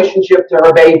her relationship to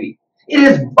her baby. It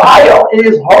is vile. It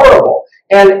is horrible.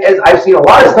 And as I've seen a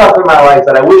lot of stuff in my life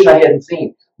that I wish I hadn't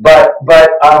seen, but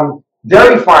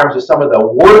dairy farms are some of the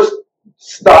worst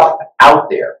stuff out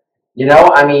there.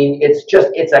 I mean,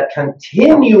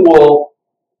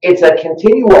 it's a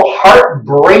continual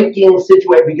heartbreaking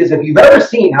situation, because if you've ever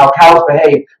seen how cows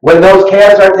behave when those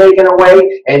calves are taken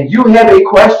away and you have a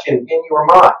question in your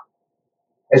mind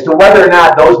as to whether or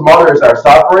not those mothers are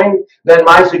suffering, then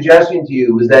my suggestion to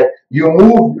you is that you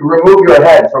remove your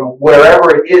head from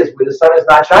wherever it is where the sun is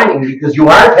not shining, because you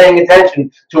aren't paying attention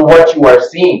to what you are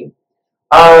seeing.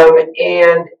 So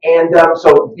dairy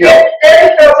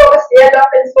cows obviously end up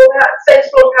in same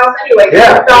slaughterhouse anyway.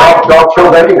 Yeah, dog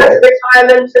killed anyway.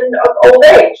 Retirement and of old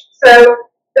age. So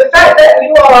the fact that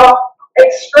you are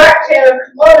extracting a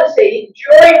commodity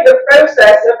during the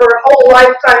process of her whole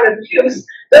lifetime of use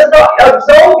does not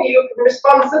absolve you from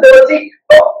responsibility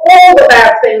for all the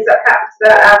bad things that happen to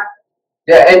that animal.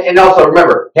 Yeah, and also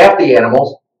remember, half the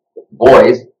animals,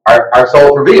 boys, are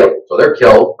sold for veal, so they're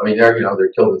killed. I mean, they're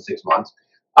killed in 6 months.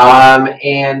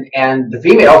 And the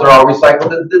females are all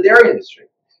recycled into the dairy industry.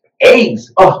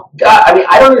 eggs. Oh God! I mean,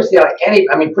 I don't understand any.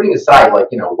 I mean, putting aside like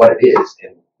what it is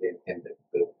and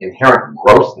the inherent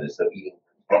grossness of eating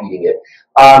it.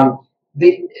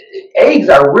 The eggs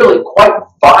are really quite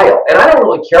vile, and I don't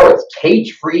really care whether it's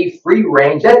cage-free, free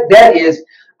range. That is,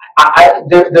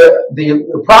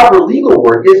 the proper legal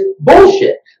word is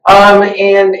bullshit.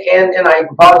 And I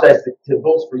apologize to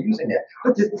Bulls for using that.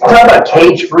 But to talk about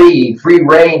cage-free, free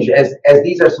range as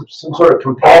these are some sort of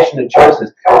compassionate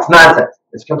choices, it's nonsense.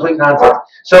 It's complete nonsense.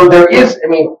 So there is, I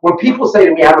mean, when people say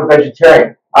to me, I'm a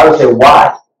vegetarian, I would say,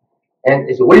 why? And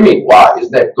they say, what do you mean, why?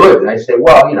 Isn't that good? And I say,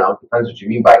 well, it depends what you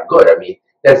mean by good. I mean,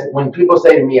 that's when people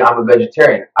say to me, I'm a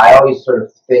vegetarian, I always sort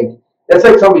of think, that's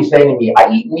like somebody saying to me, I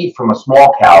eat meat from a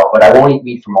small cow, but I won't eat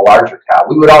meat from a larger cow.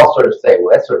 We would all sort of say, well,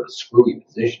 that's sort of a screwy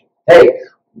position. Hey,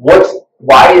 why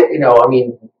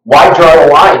draw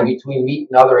the line between meat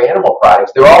and other animal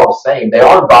products? They're all the same. They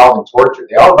all involve in torture.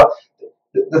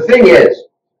 The thing is,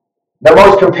 the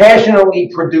most compassionately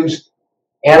produced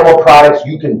animal products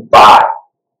you can buy.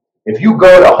 If you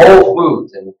go to Whole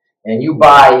Foods and you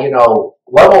buy,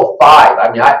 level 5,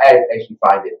 I mean, I actually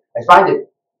find it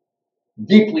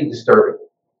deeply disturbing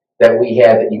that we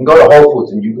have that you can go to Whole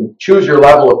Foods and you can choose your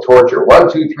level of torture,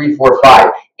 1, 2, 3, 4,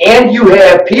 5, and you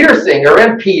have Peter Singer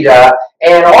and PETA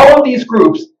and all of these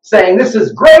groups saying this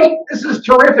is great, this is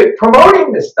terrific,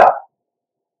 promoting this stuff.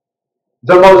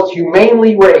 The most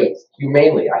humanely raised,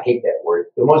 I hate that word,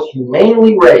 the most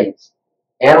humanely raised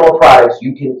animal products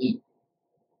you can eat,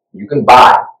 you can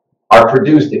buy, are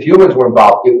produced. If humans were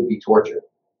involved, it would be torture.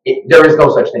 There is no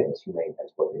such thing as humane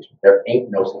exploitation. There ain't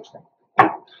no such thing.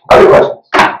 Other questions?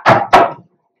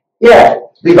 Yeah,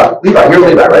 Levi, you're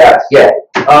Levi, right? Yes. Yeah.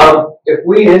 If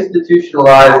we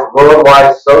institutionalized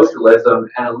worldwide socialism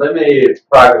and eliminated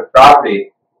private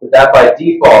property, would that by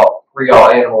default free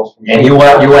all animals from? And you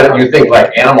think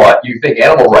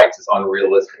animal rights is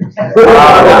unrealistic. That's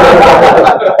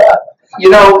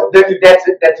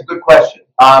a good question.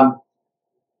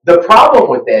 The problem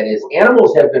with that is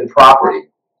animals have been property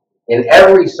in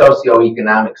every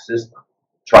socioeconomic system.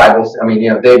 Tribal,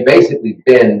 they've basically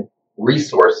been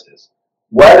resources.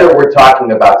 Whether we're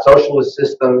talking about socialist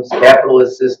systems,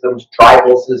 capitalist systems,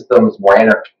 tribal systems, more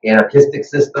anarchistic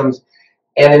systems,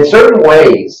 and in certain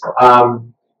ways, our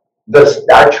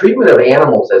treatment of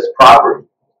animals as property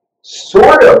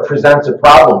sort of presents a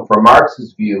problem from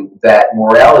Marx's view that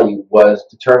morality was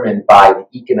determined by the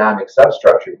economic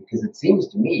substructure, because it seems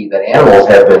to me that animals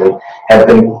have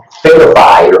been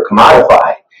thingnified or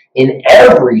commodified in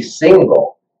every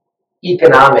single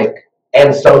economic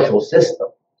and social system.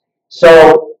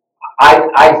 So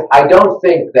I don't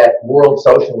think that world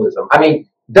socialism,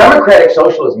 democratic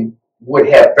socialism would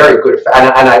have very good, as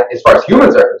far as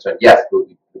humans are concerned, yes, it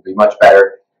would be much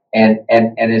better. And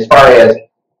as far as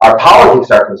our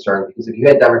politics are concerned, because if you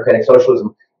had democratic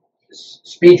socialism,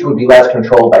 speech would be less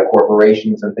controlled by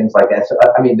corporations and things like that. So,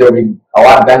 there would be a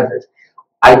lot of benefits.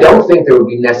 I don't think there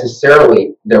would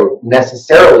necessarily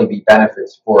be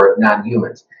benefits for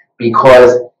non-humans,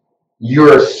 because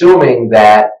you're assuming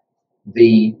that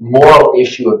the moral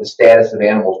issue of the status of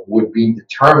animals would be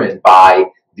determined by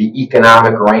the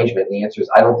economic arrangement. And the answer is,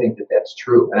 I don't think that that's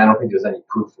true, and I don't think there's any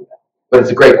proof for that. But it's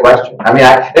a great question.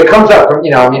 It comes up from,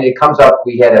 it comes up.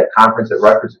 We had a conference at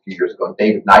Rutgers a few years ago, and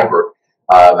David Nyberg,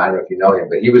 I don't know if you know him,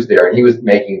 but he was there, and he was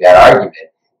making that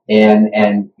argument. And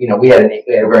we had a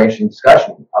very interesting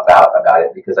discussion about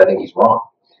it, because I think he's wrong.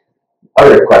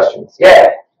 Other questions?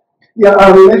 Yeah.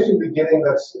 Yeah, we mentioned in the beginning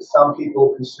that some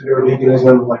people consider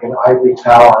veganism like an ivory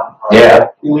tower,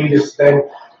 elitist thing.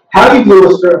 How do you deal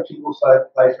with certain people,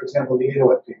 like for example, the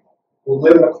Inuit people, who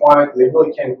live in a climate they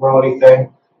really can't grow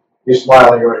anything? You're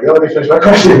smiling already. Let me finish my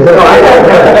question.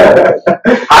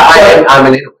 I'm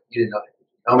an Inuit. You didn't know that.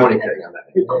 I'm only kidding on that.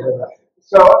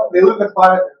 So they live in a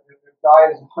climate their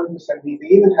diet is 100% meat. They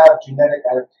even have genetic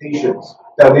adaptations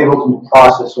that are able to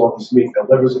process all this meat. Their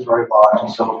livers are very large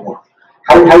and so forth.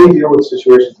 How do you deal with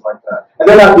situations like that? And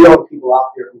they're not the only people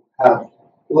out there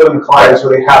who live in climates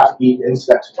where they have to eat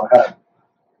insects or what have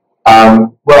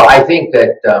you. Well, I think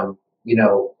that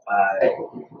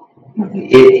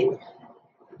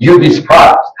you'd be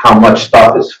surprised how much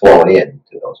stuff is flown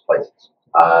into those places.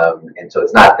 And so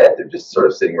it's not that they're just sort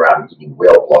of sitting around eating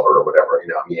whale blubber or whatever.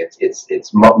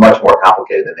 It's much more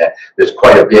complicated than that. There's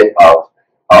quite a bit of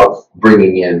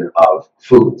bringing in of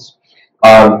foods.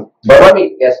 But let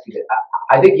me ask you this.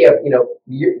 I think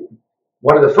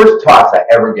one of the first talks I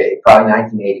ever gave, probably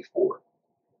 1984.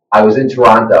 I was in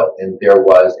Toronto, and I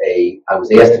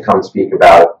was asked to come and speak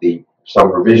about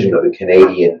some revision of the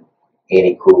Canadian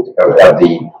anti-cruelty, of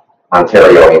the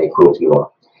Ontario anti-cruelty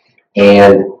law,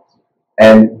 and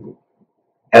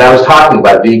And I was talking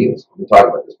about veganism. We've been talking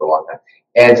about this for a long time.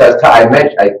 And so I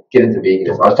get into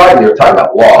veganism. They were talking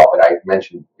about law, but I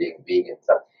mentioned being vegan and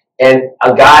stuff. And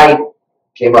a guy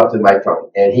came up to the microphone,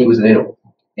 and he was an Inuit.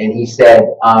 And he said,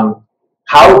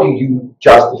 how do you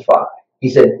justify? He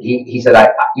said,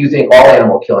 you think all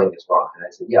animal killing is wrong? And I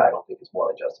said, yeah, I don't think it's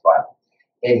morally justifiable.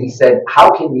 And he said, how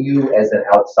can you, as an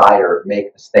outsider,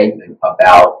 make a statement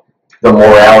about the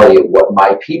morality of what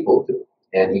my people do?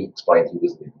 And he explained he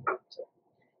was an Inuit.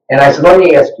 And I said, let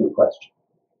me ask you a question.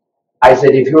 I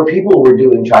said, if your people were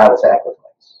doing child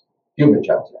sacrifice, human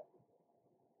child sacrifice,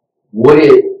 would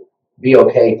it be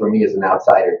okay for me as an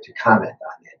outsider to comment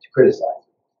on it, to criticize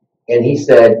it? And he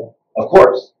said, of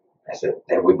course. I said,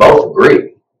 and we both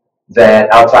agree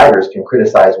that outsiders can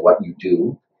criticize what you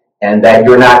do, and that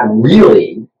you're not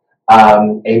really a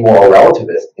moral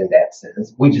relativist in that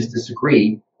sense. We just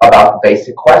disagree about the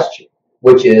basic question,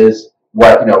 which is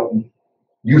what,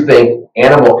 you think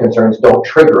animal concerns don't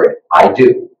trigger it. I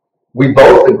do. We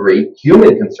both agree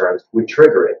human concerns would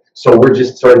trigger it. So we're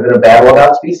just sort of in a battle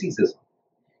about speciesism.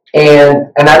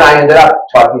 And then I ended up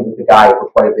talking with the guy for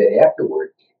quite a bit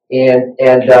afterward. And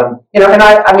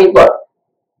I mean, look,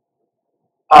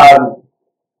 I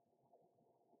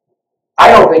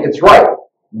don't think it's right.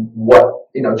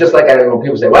 Just like when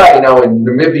people say, well, in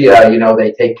Namibia,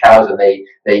 they take cows and they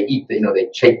eat, they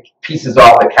take pieces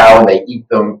off the cow and they eat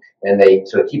them and they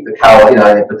sort of keep the cow,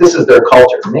 but this is their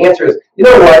culture. And the answer is, you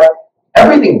know what?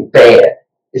 Everything bad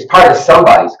is part of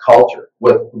somebody's culture,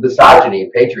 with misogyny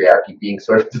and patriarchy being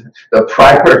sort of the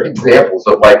primary examples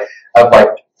of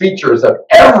features of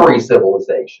every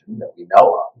civilization that we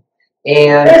know of.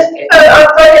 And I'm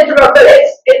sorry to interrupt, but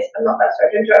I'm not that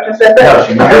sorry to interrupt. I've been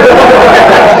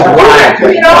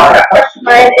asked that question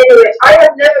by an Inuit. I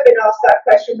have never been asked that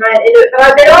question by an Inuit, but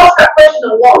I've been asked that question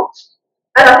a lot.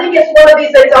 And I think it's one of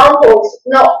these examples,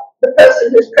 not the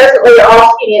person who's presently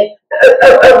asking it,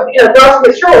 grasping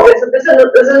at straws.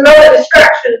 There's another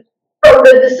distraction from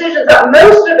the decisions that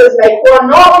most of us make who are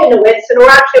not Inuits and who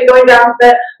are actually going down to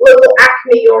their local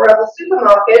Acme or other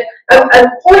supermarket and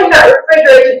pulling that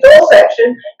refrigerated door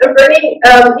section and bringing,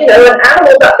 an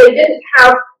animal that they didn't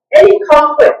have any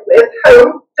conflict with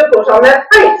home to put on their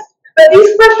plates. But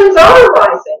these questions are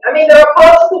arising. I mean, there are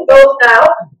parts of the world now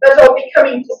that are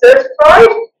becoming desertified,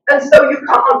 and so you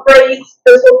can't raise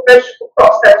the sort of vegetable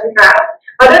crops that you have.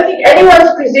 I don't think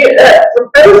anyone's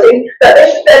proposing that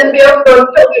they should then be able to go and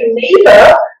kill your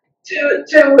neighbor to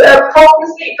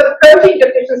compensate for the protein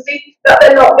deficiency that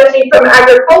they're not getting from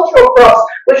agricultural crops,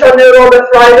 which are no longer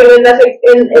thriving in that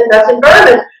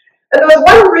environment. And there was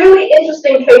one really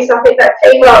interesting case, I think, that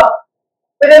came up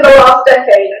within the last decade.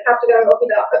 I have to go and look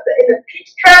it up. But in the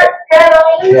Pitcairn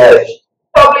Islands, which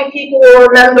probably people will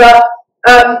remember,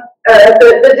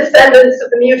 the descendants of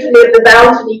the mutiny of the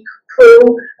Bounty crew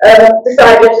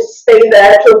decided to stay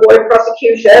there to avoid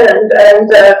prosecution and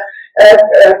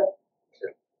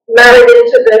married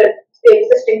into the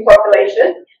existing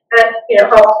population. And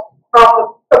half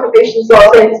the population's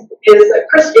last name is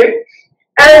Christian.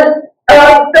 And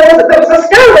there was a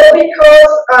scandal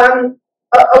because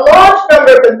a large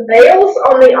number of the males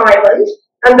on the island,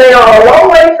 and they are a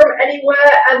long way from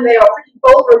anywhere, and they are pretty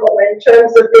vulnerable in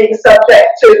terms of being subject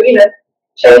to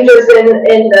changes in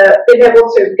being able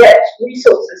to get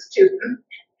resources to them.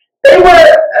 They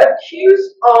were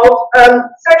accused of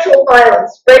sexual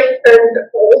violence, rape, and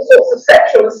all sorts of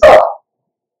sexual assault.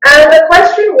 And the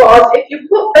question was, if you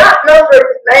put that number of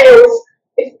males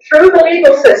through the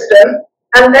legal system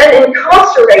and then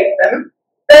incarcerate them,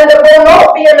 then there will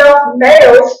not be enough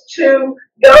males to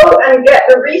go and get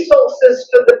the resources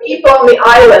for the people on the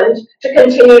island to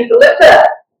continue to live there.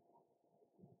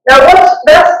 Now, that's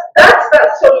that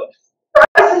sort of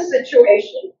crisis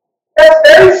situation. That's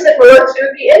very similar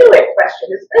to the Inuit question,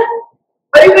 isn't it?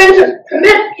 Are you going to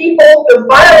permit people to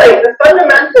violate the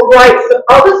fundamental rights of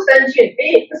other sentient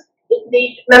beings,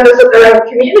 indeed members of their own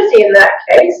community in that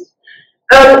case,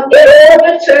 in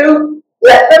order to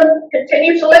let them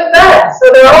continue to live there?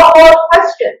 So there are hard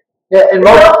questions. Yeah, and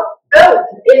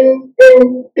in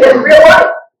real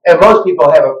life. And most people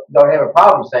don't have a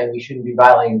problem saying we shouldn't be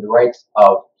violating the rights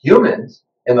of humans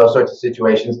in those sorts of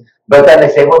situations. But then they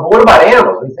say, well, but what about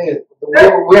animals? And the thing is,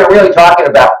 we aren't really talking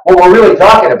about, what we're really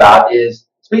talking about is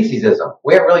speciesism.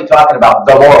 We aren't really talking about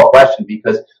the moral question,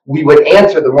 because we would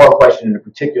answer the moral question in a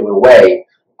particular way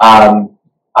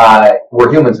were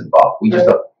humans involved. We just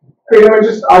don't.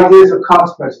 Just ideas of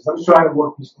consequences. I'm just trying to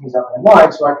work these things out in my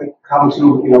mind so I can come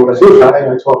to a resolution.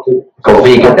 I talk to. Go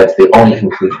vegan. That's the only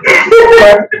conclusion.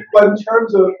 but in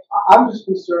terms of, I'm just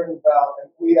concerned about,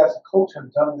 and we as a culture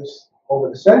have done this over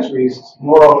the centuries is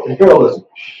moral imperialism,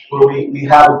 where we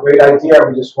have a great idea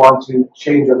and we just want to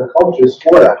change other cultures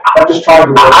for that. I'm just trying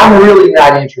to. I'm really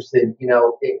not interested.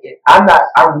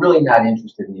 I'm really not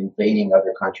interested in invading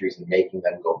other countries and making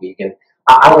them go vegan.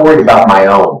 I'm worried about my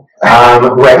own.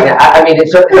 Right now, I mean,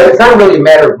 it's not really a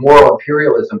matter of moral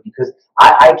imperialism because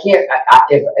I can't.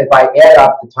 If I add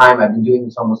up the time I've been doing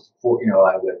this almost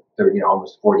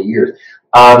almost 40 years.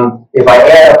 If I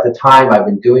add up the time I've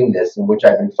been doing this, in which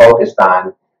I've been focused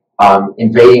on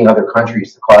invading other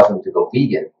countries to cause them to go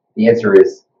vegan, the answer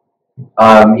is,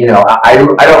 I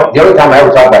don't. The only time I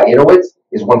ever talk about Inuits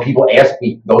is when people ask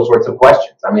me those sorts of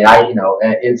questions. I mean,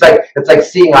 it's like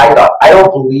seeing eye to eye. I don't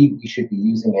believe we should be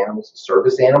using animals as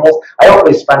service animals. I don't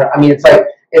really spend. I mean, it's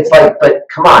like, but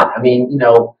come on. I mean,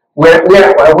 we're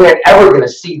ever going to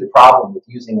see the problem with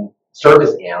using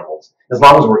service animals as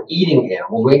long as we're eating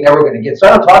animals. We ain't never going to get. So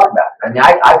I don't talk about it. I mean,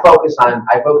 I focus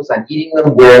on eating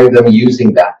them, wearing them,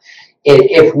 using them.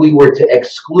 If we were to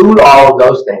exclude all of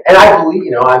those things, and I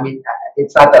believe, I mean,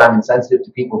 it's not that I'm insensitive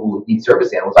to people who eat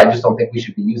service animals. I just don't think we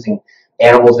should be using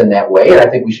animals in that way, and I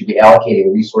think we should be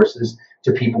allocating resources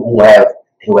to people who have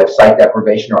sight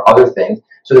deprivation or other things,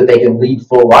 so that they can lead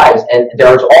full lives. And there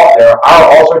are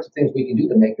all sorts of things we can do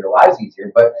to make their lives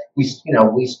easier. But we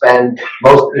spend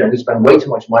way too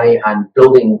much money on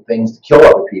building things to kill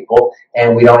other people,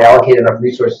 and we don't allocate enough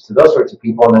resources to those sorts of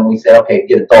people. And then we say, okay,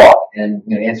 get a dog. And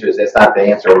the answer is that's not the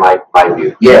answer in my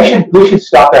view. Yeah, we should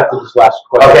stop after this last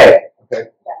question. Okay. Yes.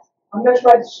 I'm going to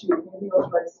try to shoot. Maybe you'll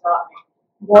try to stop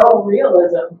me. Moral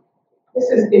realism. This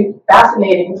has been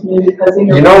fascinating to me because in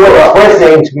your what Chris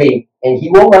saying to me, and he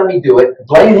won't let me do it.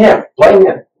 Blame him. Blame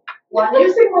him. Well, I'm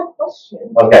using my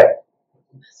question. Okay.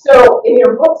 So in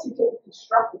your books, you take a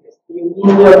constructivist view.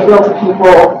 You appeal to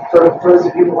people, for those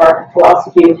of you who are in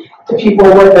philosophy, to people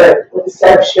with a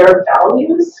set of shared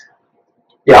values.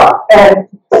 Yeah. And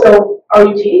so, are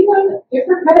you taking a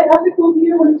different metaethical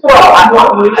view? Well,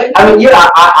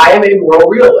 I am a moral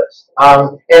realist,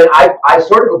 and I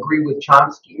sort of agree with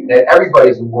Chomsky that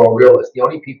everybody's a moral realist. The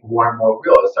only people who aren't moral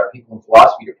realists are people in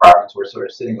philosophy departments who are sort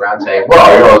of sitting around saying,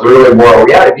 "Well, it's really moral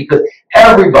reality," because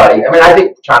everybody. I mean, I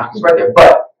think Chomsky's right there,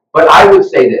 but I would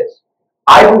say this: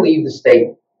 I believe the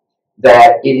statement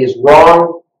that it is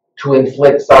wrong to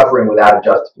inflict suffering without a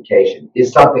justification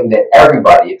is something that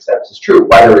everybody accepts as true,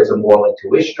 whether it's a moral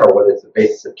intuition or whether it's the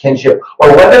basis of kinship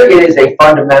or whether it is a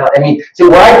fundamental. I mean, see,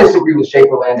 where I disagree with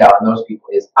Schaefer Landau and those people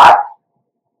is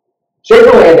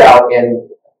Schaefer Landau and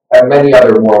many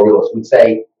other moral realists would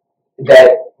say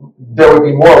that there would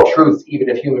be moral truths even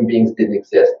if human beings didn't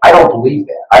exist. I don't believe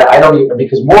that. I don't even,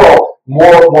 because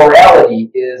morality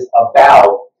is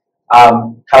about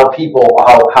how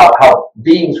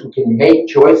beings who can make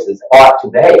choices ought to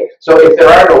behave. So if there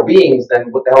are no beings,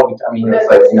 then what the hell? It's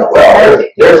like,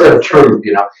 there's some truth,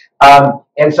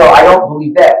 and so I don't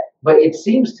believe that. But it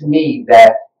seems to me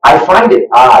that I find it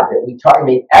odd that we talk. I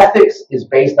mean, ethics is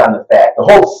based on the fact the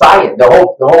whole science, the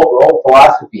whole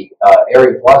philosophy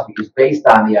area of philosophy is based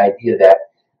on the idea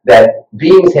that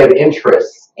beings have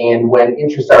interests, and when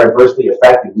interests are adversely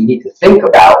affected, we need to think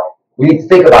about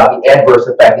the adverse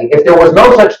affecting. If there was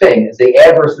no such thing as the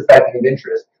adverse affecting of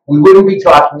interest, we wouldn't be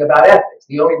talking about ethics.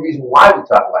 The only reason why we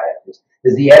talk about ethics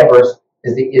is the adverse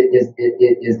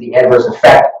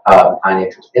effect on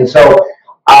interest. And so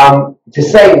to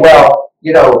say, well,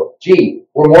 gee,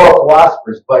 we're moral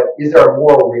philosophers, but is there a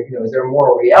moral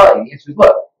reality? The answer is,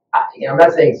 look, I'm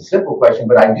not saying it's a simple question,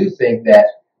 but I do think that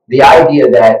the idea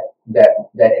that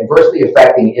adversely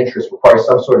affecting interest requires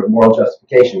some sort of moral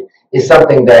justification is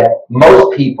something that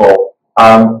most people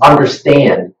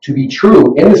understand to be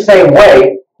true in the same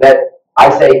way that I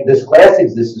say this class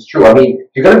exists is true. I mean, if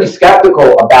you're going to be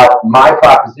skeptical about my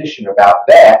proposition about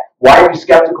that, why are you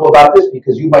skeptical about this?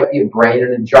 Because you might be a brain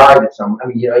in a jar that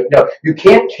you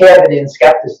can't cabin in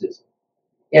skepticism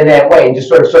in that way and just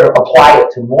sort of apply it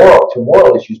to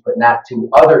moral issues, but not to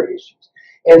other issues.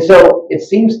 And so it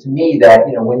seems to me that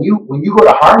when you go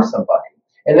to harm somebody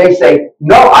and they say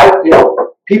no,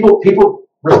 people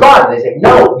respond and they say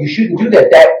no, you shouldn't do that.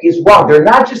 That is wrong. They're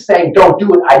not just saying don't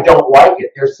do it. I don't like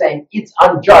it. They're saying it's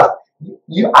unjust.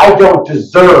 I don't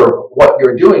deserve what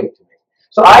you're doing to me.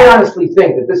 So I honestly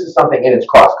think that this is something, and it's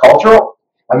cross-cultural.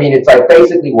 I mean, it's like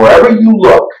basically wherever you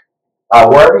look,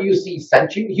 wherever you see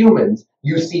sentient humans,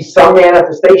 you see some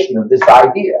manifestation of this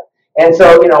idea. And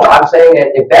so, I'm saying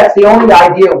that if that's the only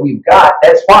idea we've got,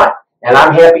 that's fine. And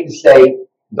I'm happy to say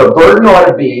the burden ought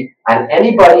to be on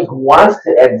anybody who wants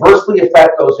to adversely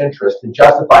affect those interests to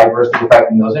justify adversely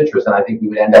affecting those interests. And I think we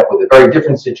would end up with a very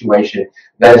different situation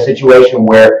than a situation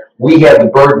where we have the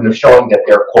burden of showing that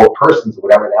they're, quote, persons,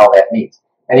 whatever the hell that means.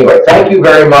 Anyway, thank you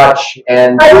very much,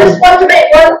 and I just want to make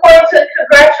one point to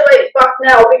congratulate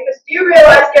Bucknell, because do you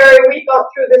realize, Gary, we got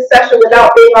through this session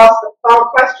without being asked the farm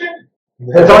question?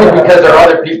 it's only because there are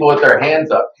other people with their hands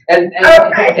up. And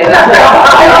Okay.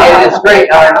 it's great.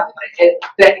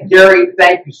 Gary,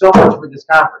 thank you so much for this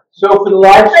conference. So for the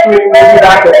live stream, we'll be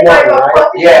back at 1, right?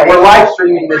 Yeah, we're live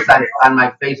streaming this on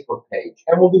my Facebook page.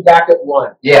 And we'll be back at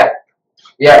 1. Yeah.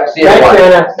 Yeah, see you at Thank 1. you,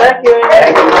 Anna. Thank you.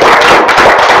 Thank you.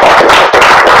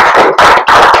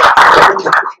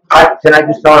 Can I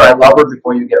just tell her I love her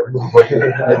before you get rid of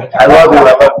her? I love you. I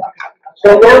love you.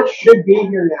 So lunch should be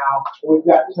here now. We've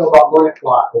got until about 1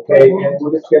 o'clock, okay? And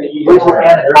we're just gonna eat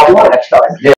it. Next time. Yeah.